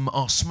Nazım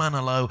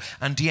Osmanoglu,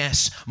 and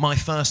yes, my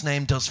first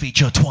name does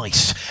feature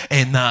twice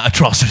in that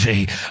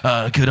atrocity.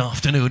 Good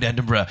afternoon,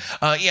 Edinburgh.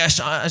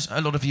 Yes, as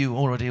a lot of you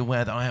already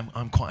aware that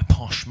I'm quite a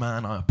posh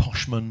man. I'm a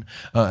poshman,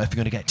 if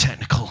you're going to get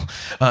technical,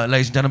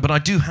 ladies and gentlemen. But I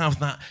do have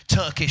that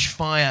Turkish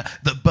fire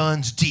that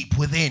burns deep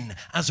within.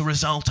 As a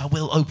result, I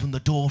will open the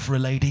door for a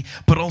lady,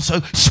 but also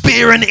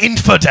spear an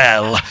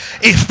infidel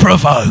if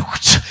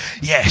provoked.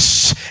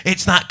 Yes.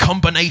 It's that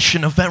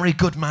combination of very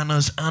good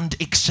manners and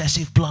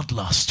excessive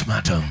bloodlust,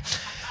 madam.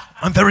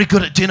 I'm very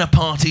good at dinner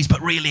parties,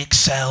 but really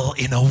excel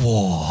in a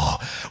war.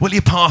 Will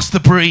you pass the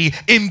brie?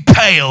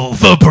 Impale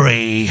the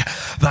brie.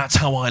 That's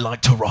how I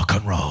like to rock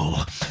and roll.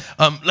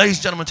 Ladies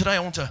and gentlemen, today I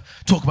want to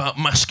talk about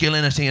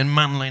masculinity and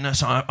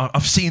manliness.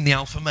 I've seen the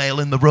alpha male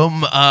in the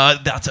room.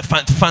 That's a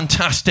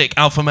fantastic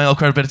alpha male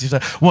credibility, sir.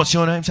 What's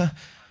your name, sir?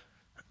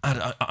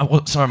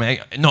 Sorry,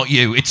 mate, not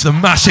you. It's the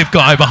massive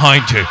guy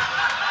behind you.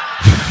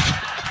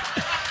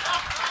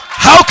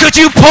 How could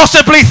you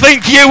possibly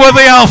think you were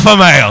the alpha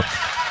male?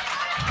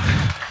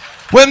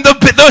 When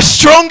the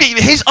strong,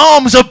 his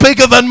arms are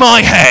bigger than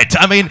my head.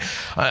 I mean,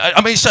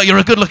 sir, you're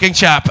a good-looking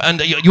chap, and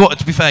you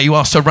to be fair, you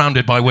are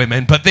surrounded by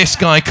women, but this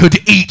guy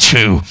could eat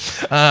you.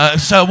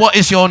 So what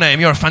is your name?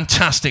 You're a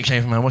fantastic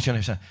shaven man. What's your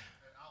name, sir?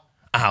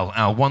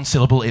 Al. One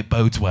syllable, it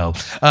bodes well.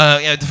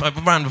 A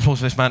round of applause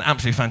for this man.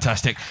 Absolutely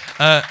fantastic.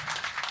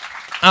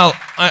 Al,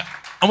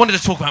 I wanted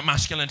to talk about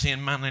masculinity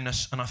and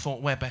manliness, and I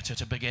thought where better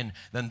to begin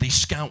than the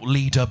scout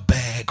leader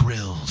Bear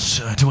Grylls.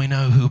 Do we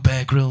know who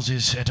Bear Grylls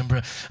is,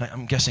 Edinburgh?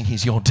 I'm guessing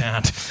he's your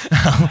dad.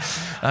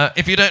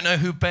 If you don't know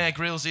who Bear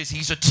Grylls is,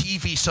 he's a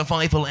TV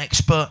survival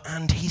expert,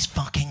 and he's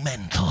fucking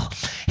mental.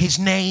 His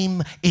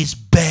name is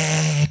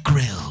Bear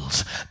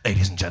Grylls.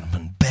 Ladies and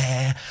gentlemen,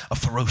 bear, a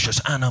ferocious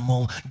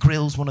animal.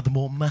 Grylls, one of the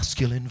more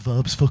masculine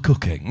verbs for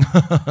cooking.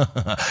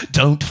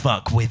 Don't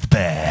fuck with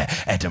Bear,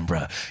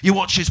 Edinburgh. You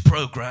watch his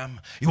program,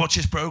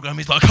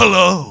 he's like,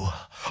 hello,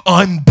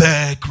 I'm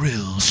Bear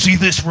Grylls. See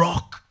this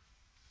rock?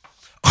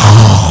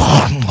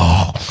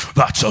 Oh,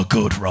 that's a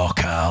good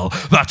rock, Al.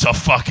 That's a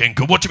fucking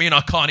good. What do you mean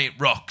I can't eat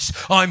rocks?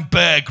 I'm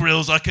Bear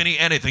Grylls. I can eat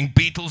anything.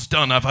 Beetle's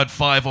done. I've had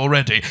 5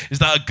 already. Is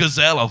that a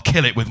gazelle? I'll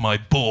kill it with my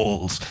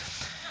balls.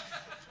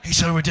 He's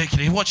so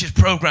ridiculous. Watch his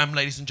program,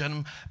 ladies and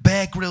gentlemen.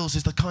 Bear Grylls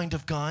is the kind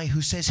of guy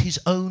who says his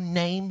own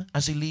name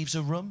as he leaves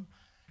a room.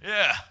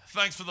 Yeah,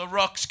 thanks for the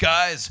rocks,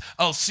 guys.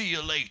 I'll see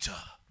you later.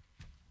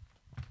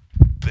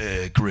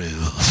 Bear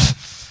Grylls.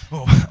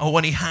 Or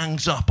when he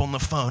hangs up on the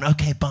phone.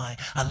 Okay, bye.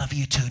 I love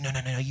you too. No,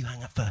 you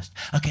hang up first.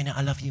 Okay, no,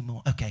 I love you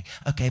more. Okay,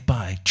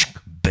 bye.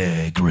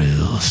 Bear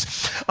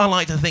Grylls. I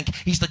like to think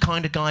he's the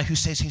kind of guy who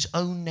says his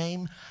own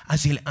name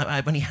as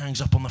when he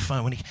hangs up on the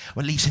phone, when he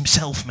leaves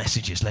himself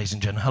messages, ladies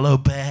and gentlemen. Hello,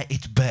 Bear,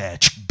 it's Bear.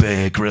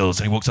 Bear Grylls.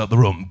 And he walks out the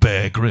room.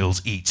 Bear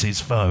Grylls eats his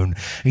phone.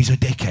 He's a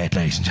dickhead,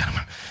 ladies and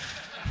gentlemen.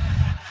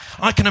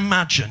 I can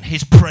imagine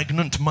his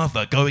pregnant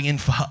mother going in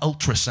for her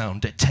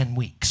ultrasound at 10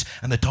 weeks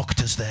and the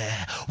doctor's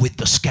there with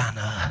the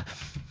scanner.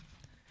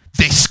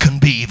 This can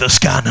be the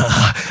scanner.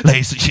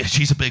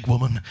 She's a big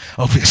woman,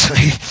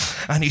 obviously.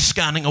 And he's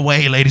scanning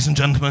away, ladies and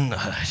gentlemen.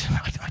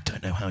 I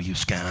don't know how you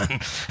scan.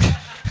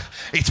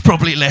 It's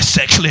probably less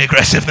sexually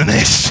aggressive than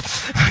this.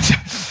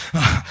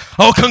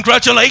 Oh,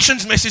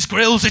 congratulations, Mrs.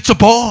 Grylls. It's a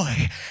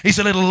boy. He's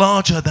a little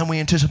larger than we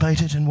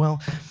anticipated, and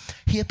well,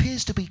 he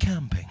appears to be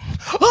camping.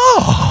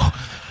 Oh,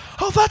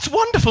 that's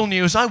wonderful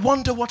news. I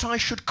wonder what I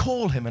should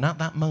call him. And at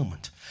that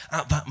moment,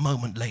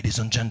 ladies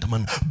and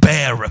gentlemen,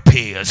 Bear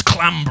appears,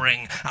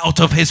 clambering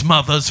out of his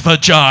mother's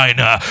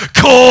vagina.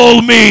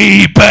 Call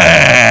me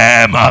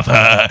Bear,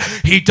 mother,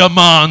 he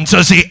demands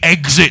as he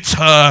exits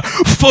her,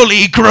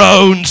 fully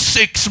grown,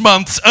 6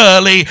 months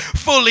early,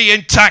 fully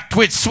intact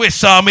with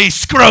Swiss Army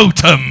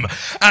scrotum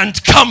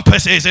and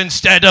compasses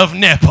instead of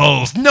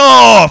nipples.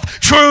 North,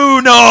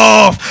 true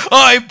north.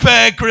 I'm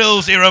Bear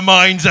Grylls, he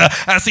reminds her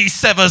as he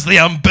severs the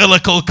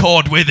umbilical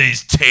cord with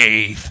his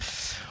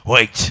teeth.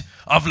 Wait.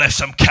 I've left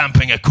some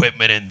camping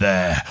equipment in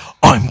there.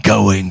 I'm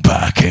going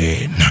back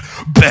in.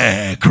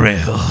 Bear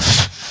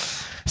Grylls.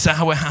 Is that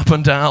how it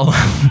happened, Al?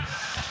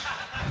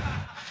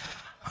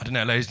 I don't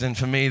know, ladies and gentlemen,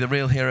 for me, the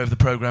real hero of the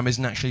programme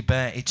isn't actually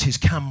Bear, it's his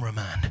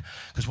cameraman.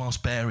 Because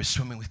whilst Bear is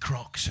swimming with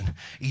crocs and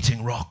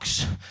eating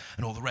rocks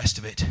and all the rest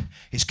of it,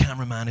 his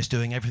cameraman is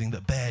doing everything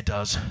that Bear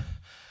does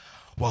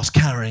whilst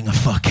carrying a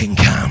fucking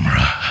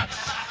camera.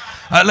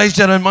 Ladies and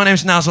gentlemen, my name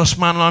is Naz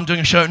Osman and I'm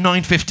doing a show at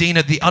 9:15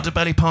 at the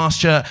Udderbelly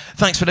Pasture.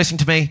 Thanks for listening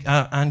to me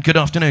and good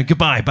afternoon.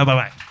 Goodbye.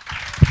 Bye-bye.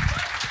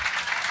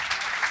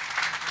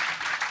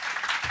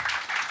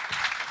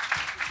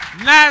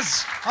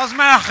 Naz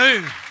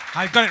Osman.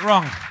 I got it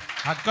wrong.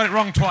 I got it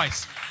wrong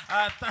twice.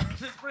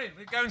 That's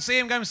brilliant. Go and see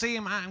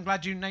him. I'm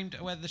glad you named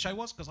where the show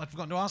was because I'd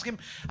forgotten to ask him.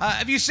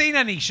 Have you seen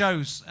any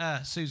shows,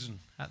 Susan,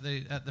 at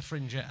the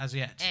Fringe as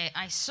yet?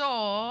 I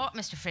saw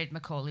Mr. Fred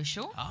Macaulay's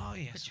show. Oh,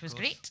 yes. Which was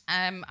great.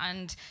 And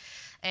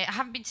I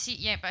haven't been to see it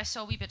yet, but I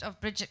saw a wee bit of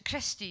Bridget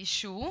Christie's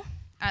show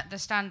at the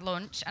stand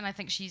launch, and I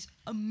think she's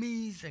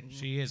amazing.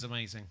 She is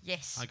amazing.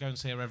 Yes. I go and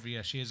see her every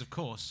year. She is, of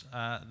course,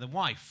 the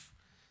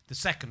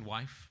second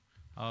wife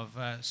of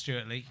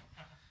Stuart Lee.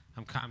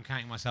 I'm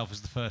counting myself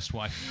as the first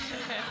wife.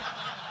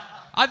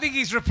 I think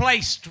he's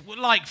replaced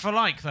like for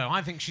like, though.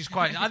 I think she's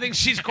quite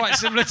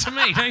similar to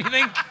me. Don't you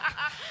think?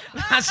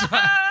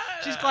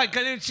 She's quite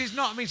good. She's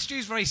not. I mean,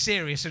 Stu's very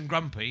serious and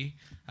grumpy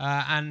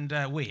and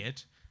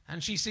weird,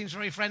 and she seems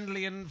very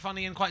friendly and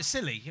funny and quite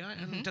silly, you know,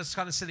 and does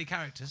kind of silly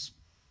characters.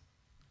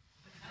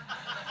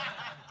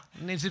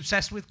 And is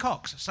obsessed with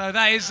cocks. So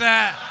that is,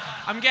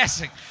 I'm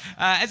guessing.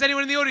 Has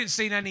anyone in the audience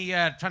seen any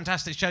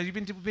fantastic shows?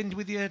 You've been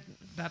with your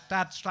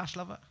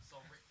dad/lover?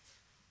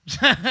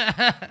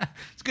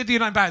 It's good to you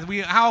know about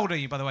it. How old are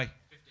you, by the way?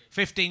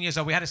 15 years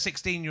old. We had a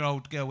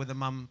 16-year-old girl with a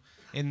mum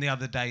in the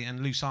other day, and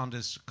Lou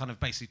Sanders kind of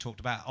basically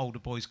talked about older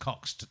boys'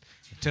 cocks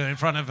to in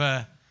front of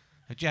her.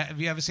 Have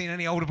you ever seen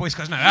any older boys'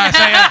 cocks? No.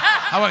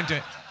 I won't do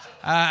it.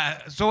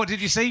 So what did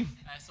you see?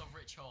 I saw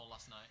Rich Hall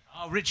last night.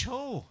 Oh, Rich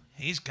Hall.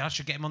 I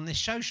should get him on this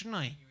show, shouldn't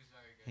I? He was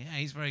very good. Yeah,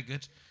 he's very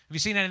good. Have you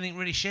seen anything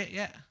really shit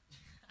yet?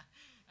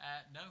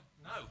 No.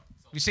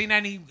 Have you seen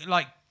any,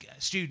 like,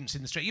 students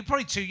in the street? You're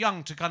probably too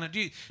young to kind of...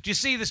 Do you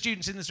see the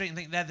students in the street and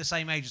think they're the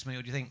same age as me,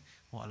 or do you think,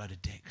 what a load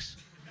of dicks?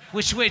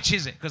 Which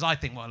is it? Because I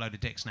think, what a load of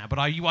dicks now. But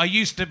I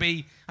used to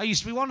be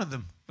one of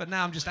them. But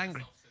now I'm just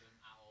angry.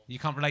 You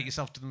can't relate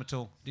yourself to them at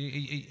all. Are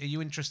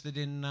you interested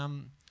in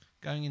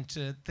going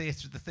into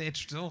the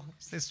theatre at all?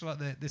 Is this what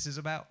this is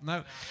about?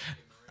 No?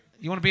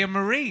 You want to be a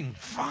Marine?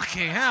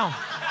 Fucking hell.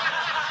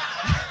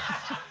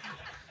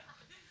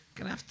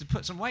 Gonna have to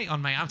put some weight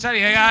on, mate. I'm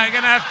telling you, I'm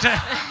gonna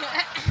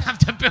have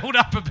to build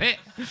up a bit.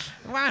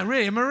 Wow,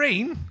 really, a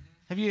Marine?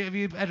 Have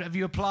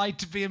you applied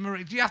to be a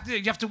Marine? Do you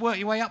have to work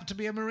your way up to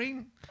be a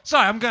Marine?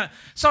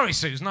 Sorry,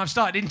 Susan. I've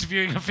started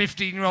interviewing a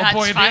 15-year-old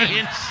boy in the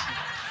audience.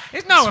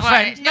 It's no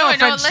offence. No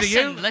offence to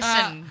you.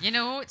 Listen,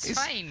 it's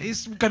fine.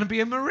 He's going to be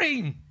a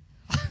Marine.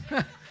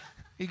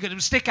 You're going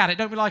to stick at it.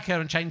 Don't be like her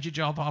and change your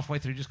job halfway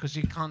through just because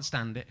you can't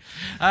stand it.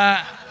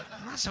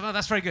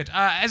 That's very good.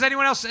 Has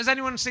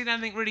anyone seen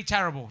anything really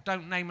terrible?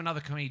 Don't name another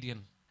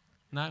comedian.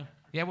 No?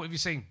 Yeah, what have you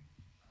seen?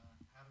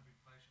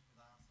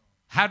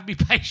 How to be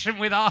patient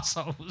with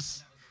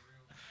arseholes.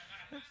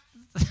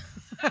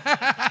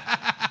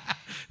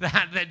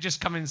 that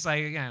just come and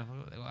say,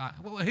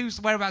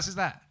 whereabouts is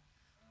that?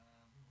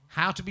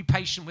 How to be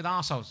patient with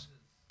arseholes.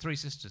 Three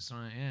sisters,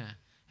 right? Yeah.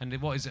 And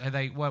what is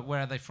it? Where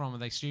are they from? Are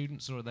they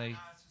students or are they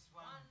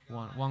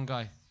one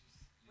guy?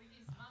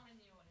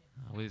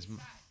 With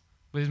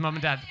his mum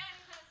and dad.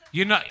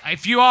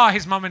 If you are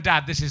his mum and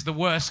dad, this is the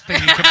worst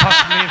thing you could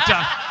possibly have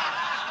done.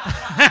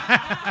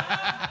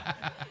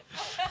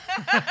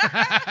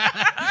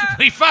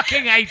 We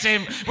fucking hate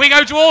him. We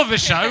go to all the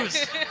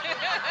shows.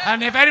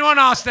 And if anyone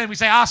asks them, we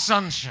say, our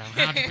son's show.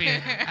 How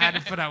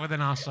to put up with an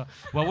arsehole.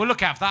 Well, we'll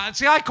look out for that.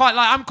 See,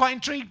 I'm quite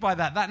intrigued by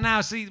that now.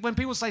 See, when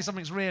people say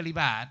something's really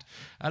bad,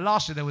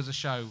 last year there was a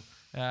show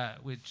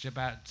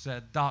about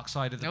Dark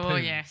Side of the Poo. Oh,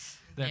 yes.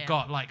 That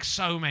got like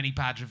so many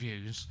bad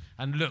reviews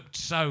and looked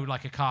so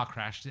like a car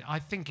crash. I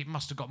think it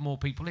must have got more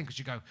people in because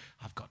you go,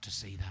 I've got to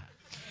see that.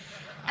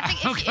 I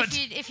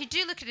think if you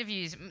do look at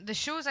reviews, the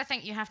shows I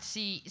think you have to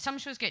see, some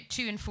shows get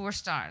 2 and 4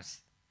 stars.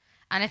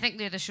 And I think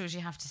they're the shows you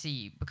have to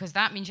see because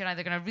that means you're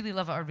either going to really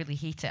love it or really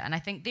hate it. And I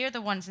think they're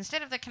the ones,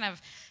 instead of the kind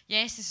of,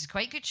 yes, this is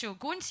quite a good show,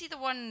 go and see the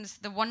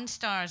 1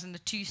 stars and the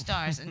 2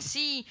 stars and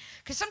see,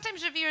 because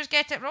sometimes reviewers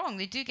get it wrong.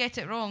 They do get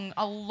it wrong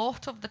a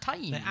lot of the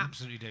time. They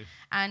absolutely do.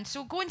 And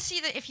so go and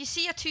see that. If you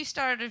see a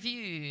 2-star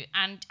review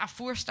and a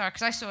 4-star,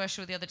 because I saw a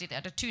show the other day that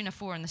had a 2 and a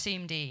 4 on the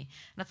same day,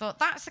 and I thought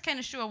that's the kind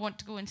of show I want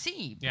to go and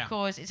see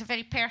because it's a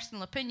very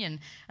personal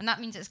opinion, and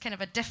that means it's kind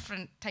of a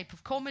different type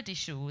of comedy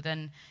show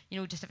than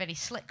just a very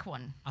slick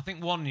one. I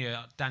think one year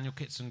Daniel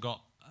Kitson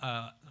got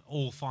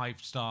all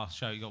 5-star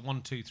show. You got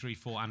 1, 2, 3,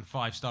 4, and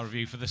 5-star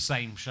review for the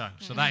same show.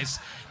 So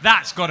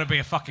that's got to be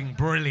a fucking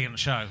brilliant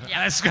show.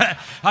 Yeah.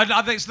 I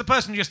think it's the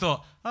person who just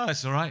thought, oh,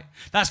 it's all right.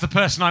 That's the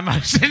person I'm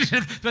most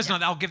interested. The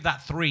person I'll give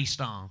that 3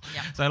 stars.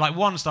 Yeah. So like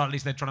 1 star, at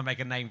least they're trying to make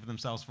a name for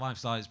themselves. 5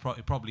 stars,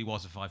 it probably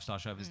was a 5-star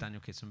show if it's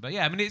Daniel Kitson. But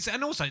yeah, I mean, it's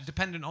also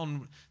dependent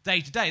on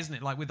day to day, isn't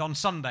it? Like on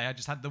Sunday, I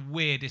just had the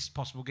weirdest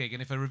possible gig,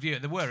 and if there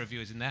were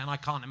reviewers in there, and I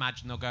can't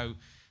imagine they'll go,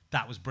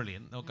 that was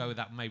brilliant. They'll go with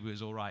that. Maybe it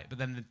was all right. But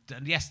then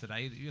and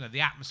yesterday,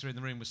 the atmosphere in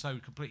the room was so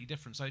completely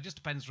different. So it just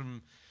depends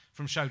from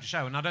show to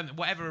show, and I don't.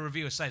 Whatever a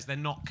reviewer says, they're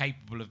not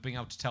capable of being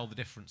able to tell the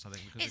difference. I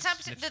think because it's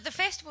absolutely the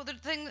festival. The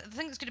thing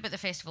that's good about the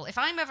festival, if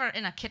I'm ever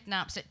in a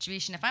kidnap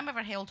situation, if I'm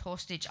ever held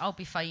hostage, I'll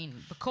be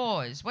fine,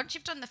 because once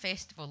you've done the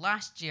festival,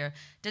 last year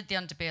did the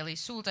Underbelly,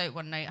 sold out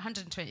one night,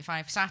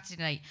 125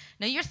 Saturday night.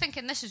 Now you're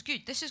thinking this is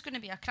good. This is going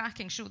to be a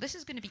cracking show. This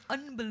is going to be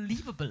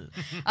unbelievable.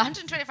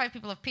 125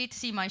 people have paid to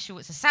see my show.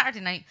 It's a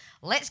Saturday night.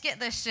 Let's get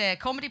this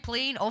comedy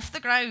plane off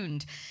the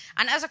ground.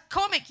 And as a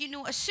comic,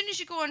 as soon as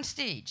you go on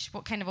stage,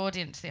 what kind of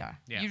audience they are.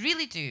 Yeah. You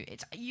really do.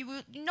 You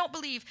will not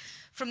believe,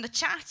 from the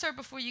chatter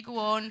before you go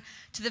on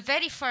to the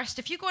very first,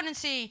 if you go on and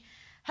say,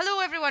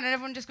 hello everyone, and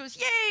everyone just goes,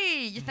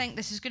 yay, you think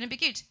this is going to be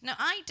good. Now,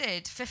 I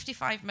did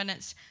 55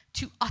 minutes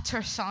to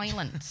utter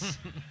silence.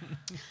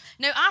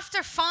 Now,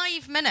 after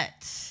 5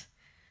 minutes,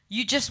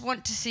 you just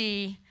want to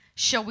say,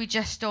 shall we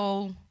just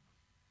all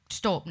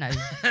stop now?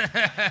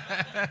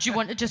 Do you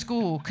want to just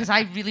go? Because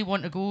I really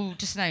want to go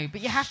just now.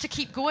 But you have to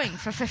keep going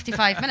for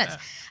 55 minutes.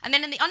 And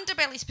then in the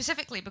Underbelly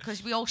specifically,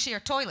 because we all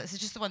share toilets,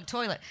 it's just the one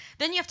toilet,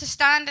 then you have to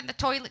stand in the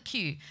toilet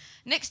queue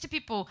next to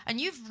people, and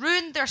you've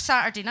ruined their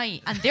Saturday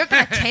night, and they're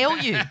going to tell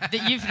you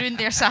that you've ruined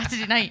their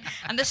Saturday night.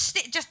 And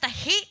just the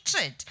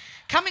hatred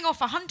coming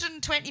off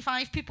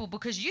 125 people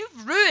because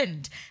you've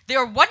ruined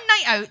their one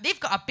night out. They've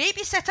got a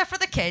babysitter for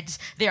the kids.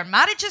 Their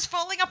marriage is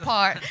falling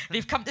apart.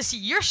 They've come to see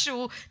your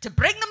show to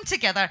bring them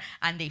together,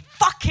 and they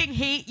fucking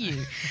hate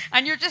you.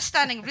 And you're just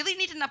standing, really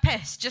needing a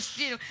piss.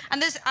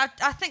 And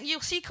I think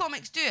you'll see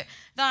comics do it.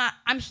 That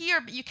I'm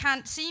here, but you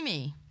can't see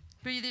me.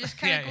 Where they just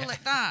kind of go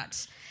like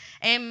that.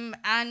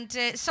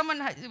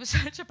 It was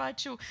such a bad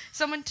show.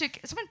 Someone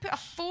put a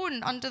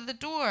phone under the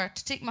door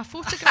to take my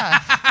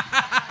photograph.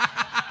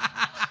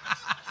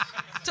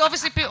 To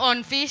obviously put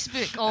on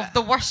Facebook of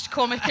the worst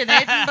comic in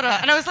Edinburgh.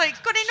 And I was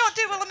like, could I not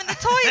do it while I'm in the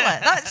toilet?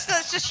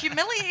 That's just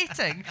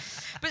humiliating.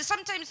 But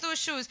sometimes those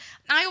shows,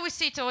 I always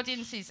say to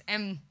audiences,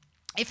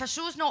 if a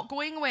show's not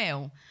going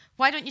well,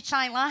 why don't you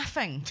try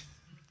laughing?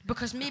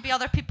 Because maybe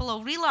other people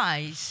will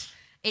realise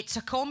it's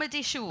a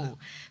comedy show.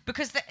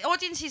 Because the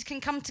audiences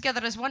can come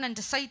together as one and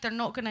decide they're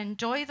not going to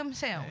enjoy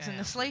themselves in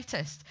the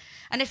slightest.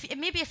 And if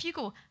you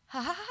go,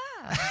 ha ha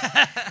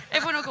ha,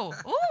 everyone will go,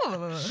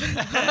 oh,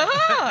 ha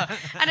ha.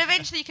 And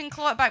eventually you can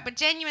claw it back. But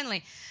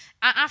genuinely,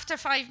 after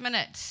 5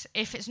 minutes,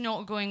 if it's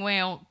not going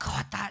well,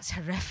 God, that's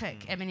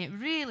horrific. I mean, it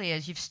really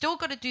is. You've still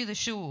got to do the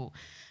show,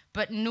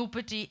 but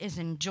nobody is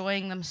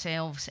enjoying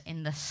themselves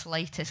in the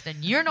slightest.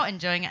 And you're not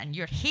enjoying it, and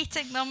you're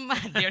hating them,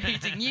 and they're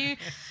hating you.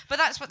 But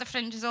that's what the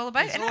Fringe is all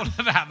about. It's all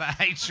about that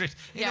hatred.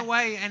 In a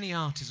way, any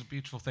art is a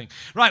beautiful thing.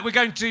 Right, we're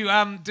going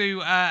to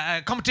do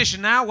a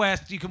competition now where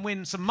you can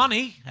win some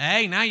money.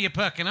 Hey, now you're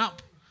perking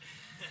up.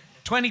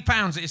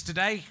 £20 it is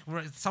today.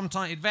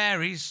 Sometimes it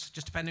varies,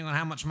 just depending on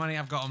how much money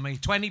I've got on me.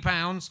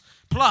 £20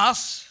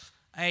 plus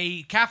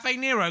a Cafe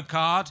Nero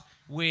card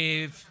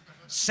with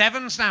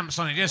 7 stamps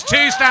on it. Just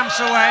 2 stamps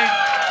away.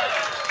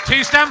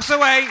 2 stamps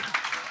away.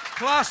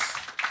 Plus,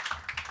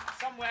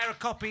 somewhere a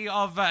copy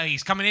of...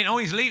 he's coming in. Oh,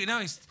 he's leaving. No,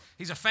 he's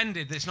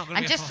offended that it's not going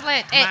to be... And just to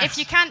let... if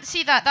you can't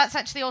see that, that's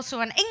actually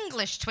also an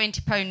English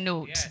 £20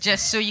 note,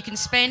 just so you can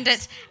spend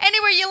it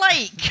anywhere you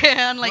like,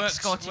 unlike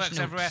Scottish works notes.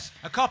 Everywhere.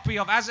 A copy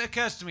of As It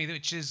Occurs to Me,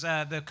 which is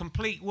the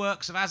complete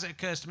works of As It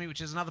Occurs to Me,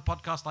 which is another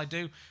podcast I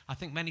do. I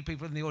think many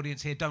people in the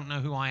audience here don't know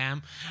who I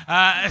am.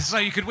 So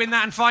you could win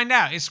that and find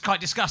out. It's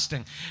quite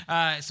disgusting.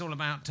 It's all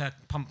about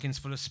pumpkins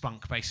full of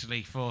spunk,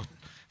 basically, for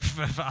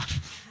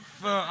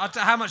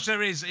how much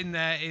there is in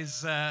there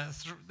is...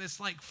 there's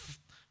like...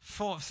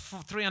 For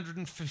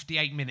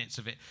 358 minutes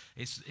of it,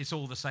 it's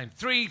all the same.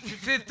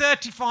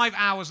 35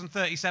 hours and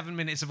 37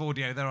 minutes of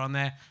audio they're on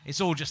there.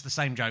 It's all just the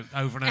same joke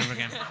over and over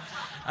again.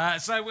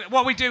 So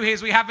what we do here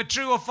is we have a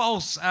true or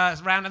false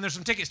round, and there's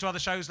some tickets to other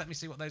shows. Let me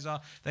see what those are.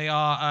 They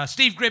are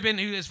Steve Gribbin,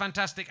 who is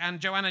fantastic,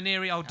 and Joanna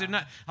Neary.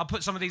 I'll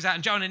put some of these out.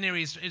 And Joanna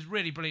Neary is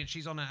really brilliant.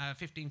 She's on at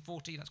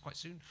 15:40. That's quite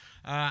soon.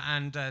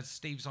 And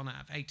Steve's on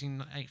at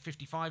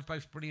 18:55.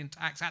 Both brilliant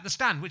acts at the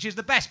Stand, which is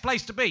the best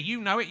place to be. You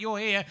know it. You're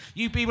here.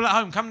 You people at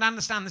home, come down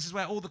the Stand. This is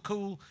where all the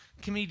cool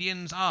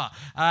comedians are,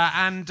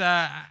 and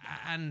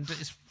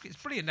it's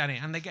brilliant down here,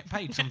 and they get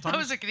paid sometimes. That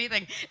was a great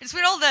thing. It's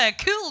where all the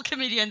cool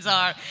comedians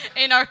are,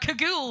 in our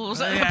cagoules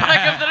at the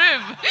back of the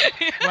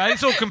room. Well,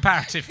 it's all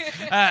comparative.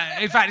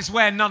 In fact, it's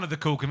where none of the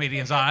cool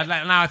comedians are.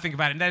 Now I think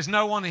about it, there's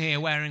no one here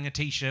wearing a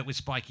T-shirt with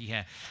spiky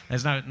hair.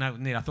 There's no.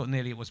 I thought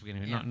nearly it was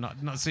beginning. Yeah.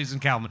 Not Susan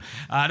Calman.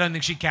 I don't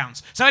think she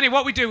counts. So anyway,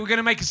 what we do, we're going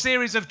to make a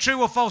series of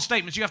true or false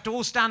statements. You have to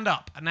all stand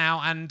up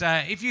now, and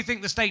if you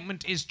think the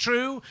statement is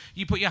true,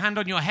 you put your hand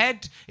on your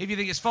head. If you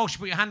think it's false, you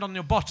put your hand on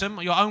your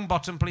bottom, your own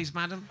bottom, please,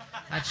 madam.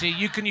 Actually,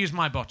 you can use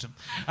my bottom.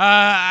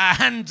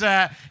 And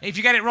if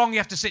you get it wrong, you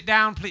have to sit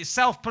down. Please,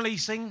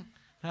 self-policing.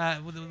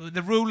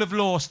 The rule of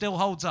law still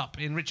holds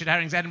up in Richard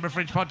Herring's Edinburgh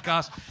Fringe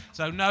podcast.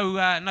 So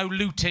no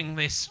looting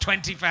this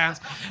 £20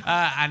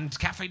 and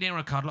Cafe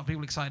Nero card. A lot of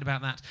people excited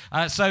about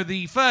that. So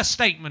the first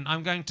statement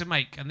I'm going to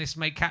make, and this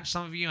may catch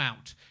some of you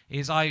out,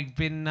 is I've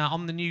been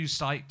on the news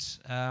site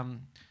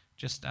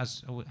just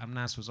as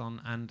Naz was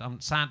on, and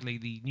sadly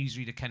the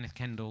newsreader Kenneth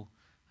Kendall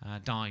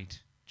died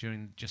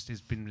during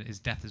his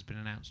death has been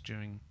announced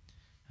during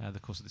the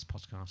course of this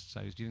podcast.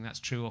 So do you think that's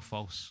true or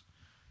false?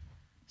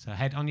 So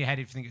head on your head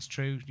if you think it's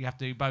true. You have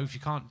to do both. You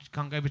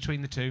can't go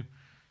between the two.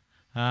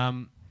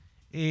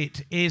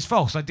 It is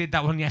false. I did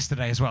that one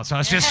yesterday as well. So I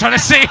was just trying to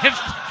see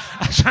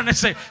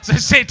So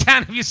sit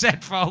down if you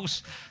said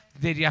false.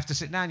 Did you have to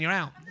sit down? You're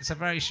out. It's a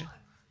very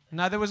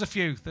no. There was a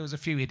few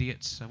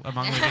idiots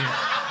among the idiots.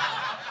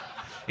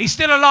 He's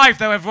still alive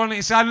though, everyone.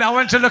 I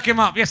went to look him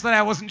up yesterday.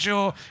 I wasn't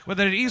sure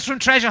whether he's from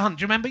Treasure Hunt.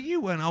 Do you remember? You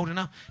weren't old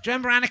enough. Do you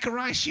remember Annika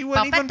Rice? You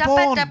weren't even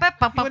born. You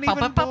weren't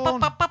even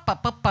born.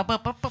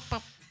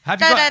 Have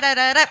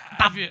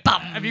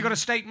you got a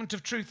statement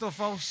of truth or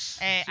false?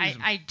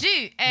 I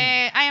do.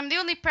 I am the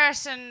only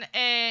person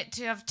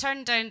to have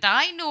turned down, that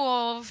I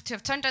know of, to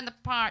have turned down the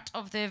part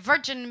of the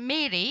Virgin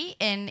Mary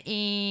in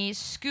a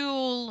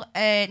school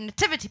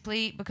nativity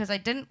play because I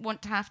didn't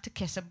want to have to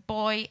kiss a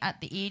boy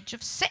at the age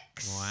of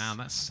 6. Wow,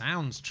 that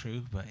sounds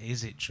true, but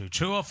is it true?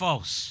 True or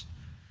false?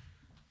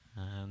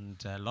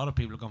 And a lot of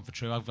people have gone for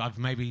true. I've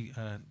maybe...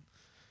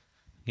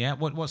 yeah,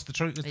 what's the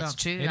truth? It's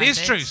true. It is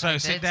true, so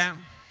sit down.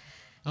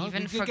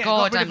 Even for got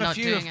God, rid I'm of not a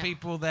few doing of it.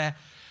 people there.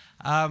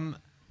 I'm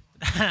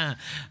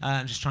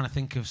just trying to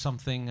think of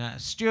something.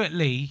 Stuart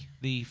Lee,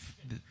 the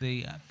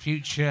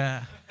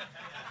future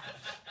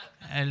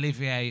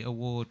Olivier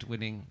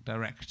Award-winning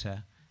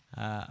director,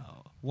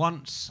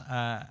 once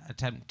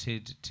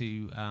attempted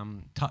to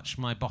touch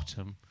my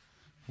bottom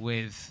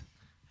with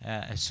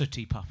a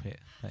sooty puppet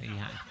that he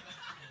had.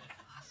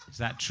 Is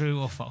that true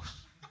or false?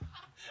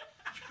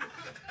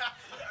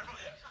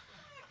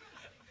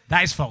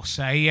 That is false.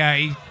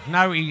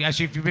 As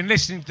if you've been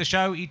listening to the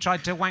show, he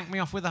tried to wank me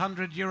off with a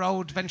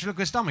 100-year-old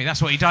ventriloquist dummy.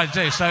 That's what he tried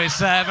to do. So it's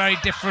very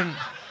different.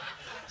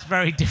 It's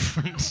very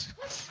different.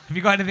 Have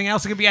you got anything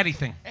else? It could be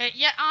anything.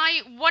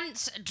 I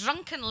once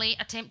drunkenly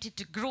attempted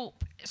to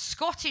grope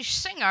Scottish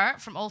singer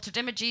from Altered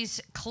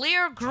Images,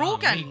 Claire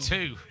Grogan. Me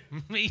too.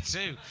 Me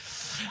too.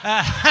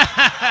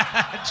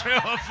 True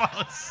or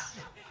false?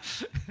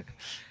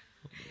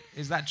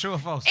 Is that true or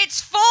false?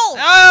 It's false.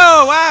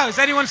 Oh, wow. Is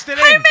anyone still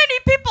in? How many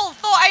people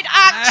thought I'd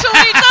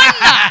actually done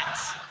that?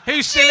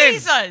 Who's still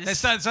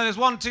Jesus. in? So there's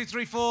 1, 2,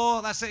 3,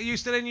 4. That's it. Are you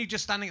still in? You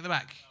just standing at the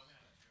back?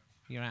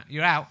 You're out.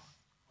 You're out?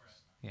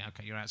 Yeah,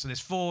 okay, you're out. So there's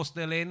 4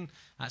 still in.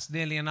 That's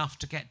nearly enough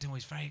to get to.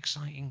 It's very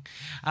exciting.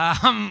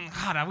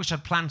 God, I wish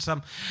I'd planned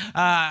some.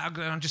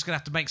 I'm just going to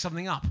have to make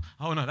something up.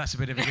 Oh, no, that's a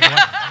bit of a giveaway.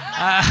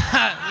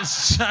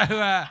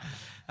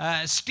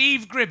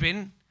 Steve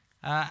Gribbin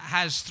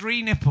has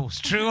 3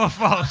 nipples. True or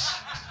false?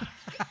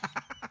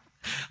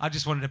 I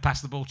just wanted to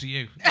pass the ball to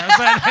you.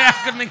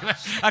 I couldn't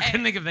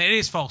think of it. It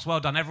is false. Well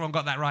done. Everyone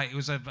got that right. It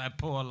was a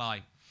poor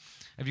lie.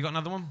 Have you got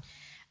another one?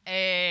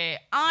 I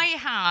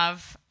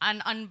have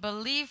an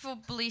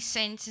unbelievably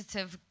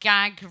sensitive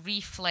gag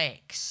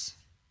reflex.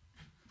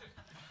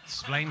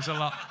 Explains a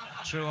lot.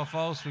 True or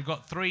false? We've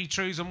got 3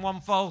 trues and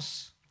 1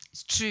 false.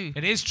 It's true.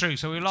 It is true.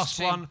 So we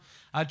lost one.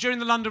 During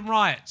the London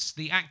riots,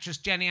 the actress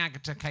Jenny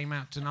Agutter came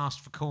out and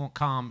asked for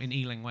calm in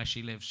Ealing, where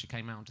she lives. She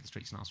came out into the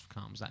streets and asked for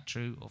calm. Is that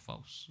true or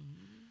false?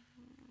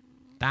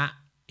 That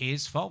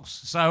is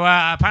false. So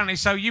apparently,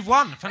 so you've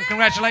won.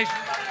 Congratulations.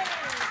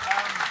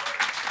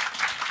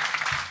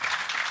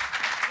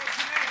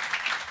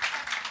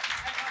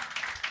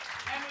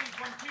 Emily's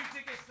won 2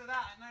 tickets to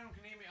that. No one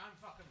can hear me. I'm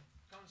fucking...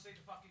 Come and see the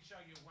fucking show,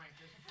 you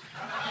wankers.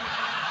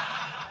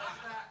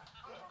 What's that?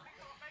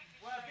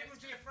 Well, give them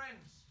to your friends.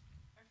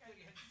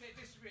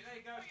 Distribute. There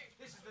you go.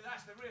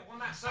 That's the real one.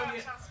 That's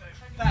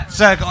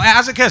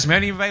as it occurs to me,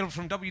 only available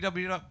from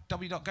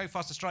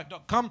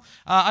www.gofasterstripe.com.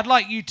 I'd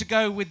like you to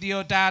go with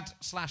your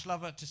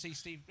dad/lover to see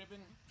Steve Gribbin.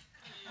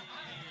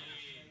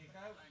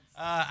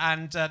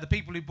 And the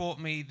people who bought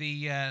me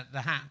the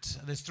hat,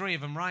 there's 3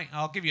 of them, right?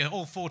 I'll give you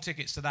all 4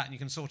 tickets to that, and you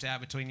can sort it out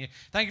between you.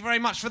 Thank you very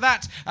much for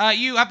that.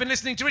 You have been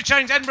listening to Rich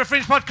Herring's Edinburgh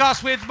Fringe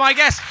podcast with my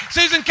guests,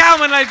 Susan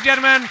Calman, ladies and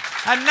gentlemen,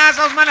 and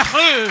Nazos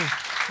Manahoo.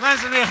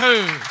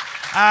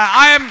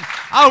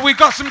 We've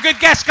got some good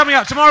guests coming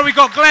up. Tomorrow we've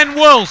got Glenn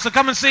Wool, so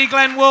come and see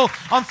Glenn Wool.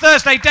 On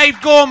Thursday,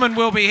 Dave Gorman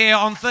will be here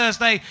on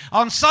Thursday.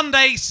 On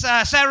Sunday,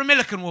 Sarah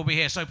Millican will be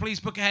here, so please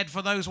book ahead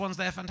for those ones.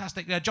 They're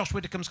fantastic. Josh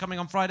Widdicombe's coming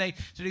on Friday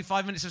to do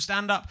 5 minutes of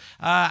stand-up,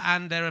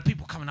 and there are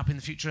people coming up in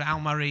the future, Al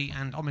Murray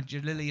and Omid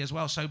Jalili as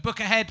well, so book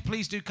ahead.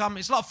 Please do come.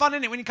 It's a lot of fun,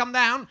 isn't it, when you come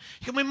down?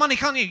 You can win money,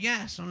 can't you?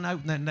 Yes or no?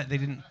 No, they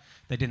didn't.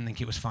 They didn't think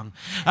it was fun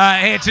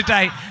here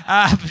today.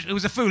 It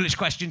was a foolish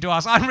question to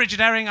ask. I'm Richard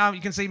Herring. You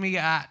can see me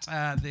at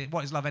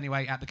What Is Love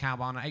Anyway at the Cow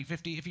Barn at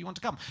 8:50 if you want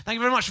to come. Thank you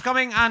very much for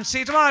coming, and see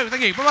you tomorrow.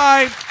 Thank you.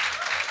 Bye-bye.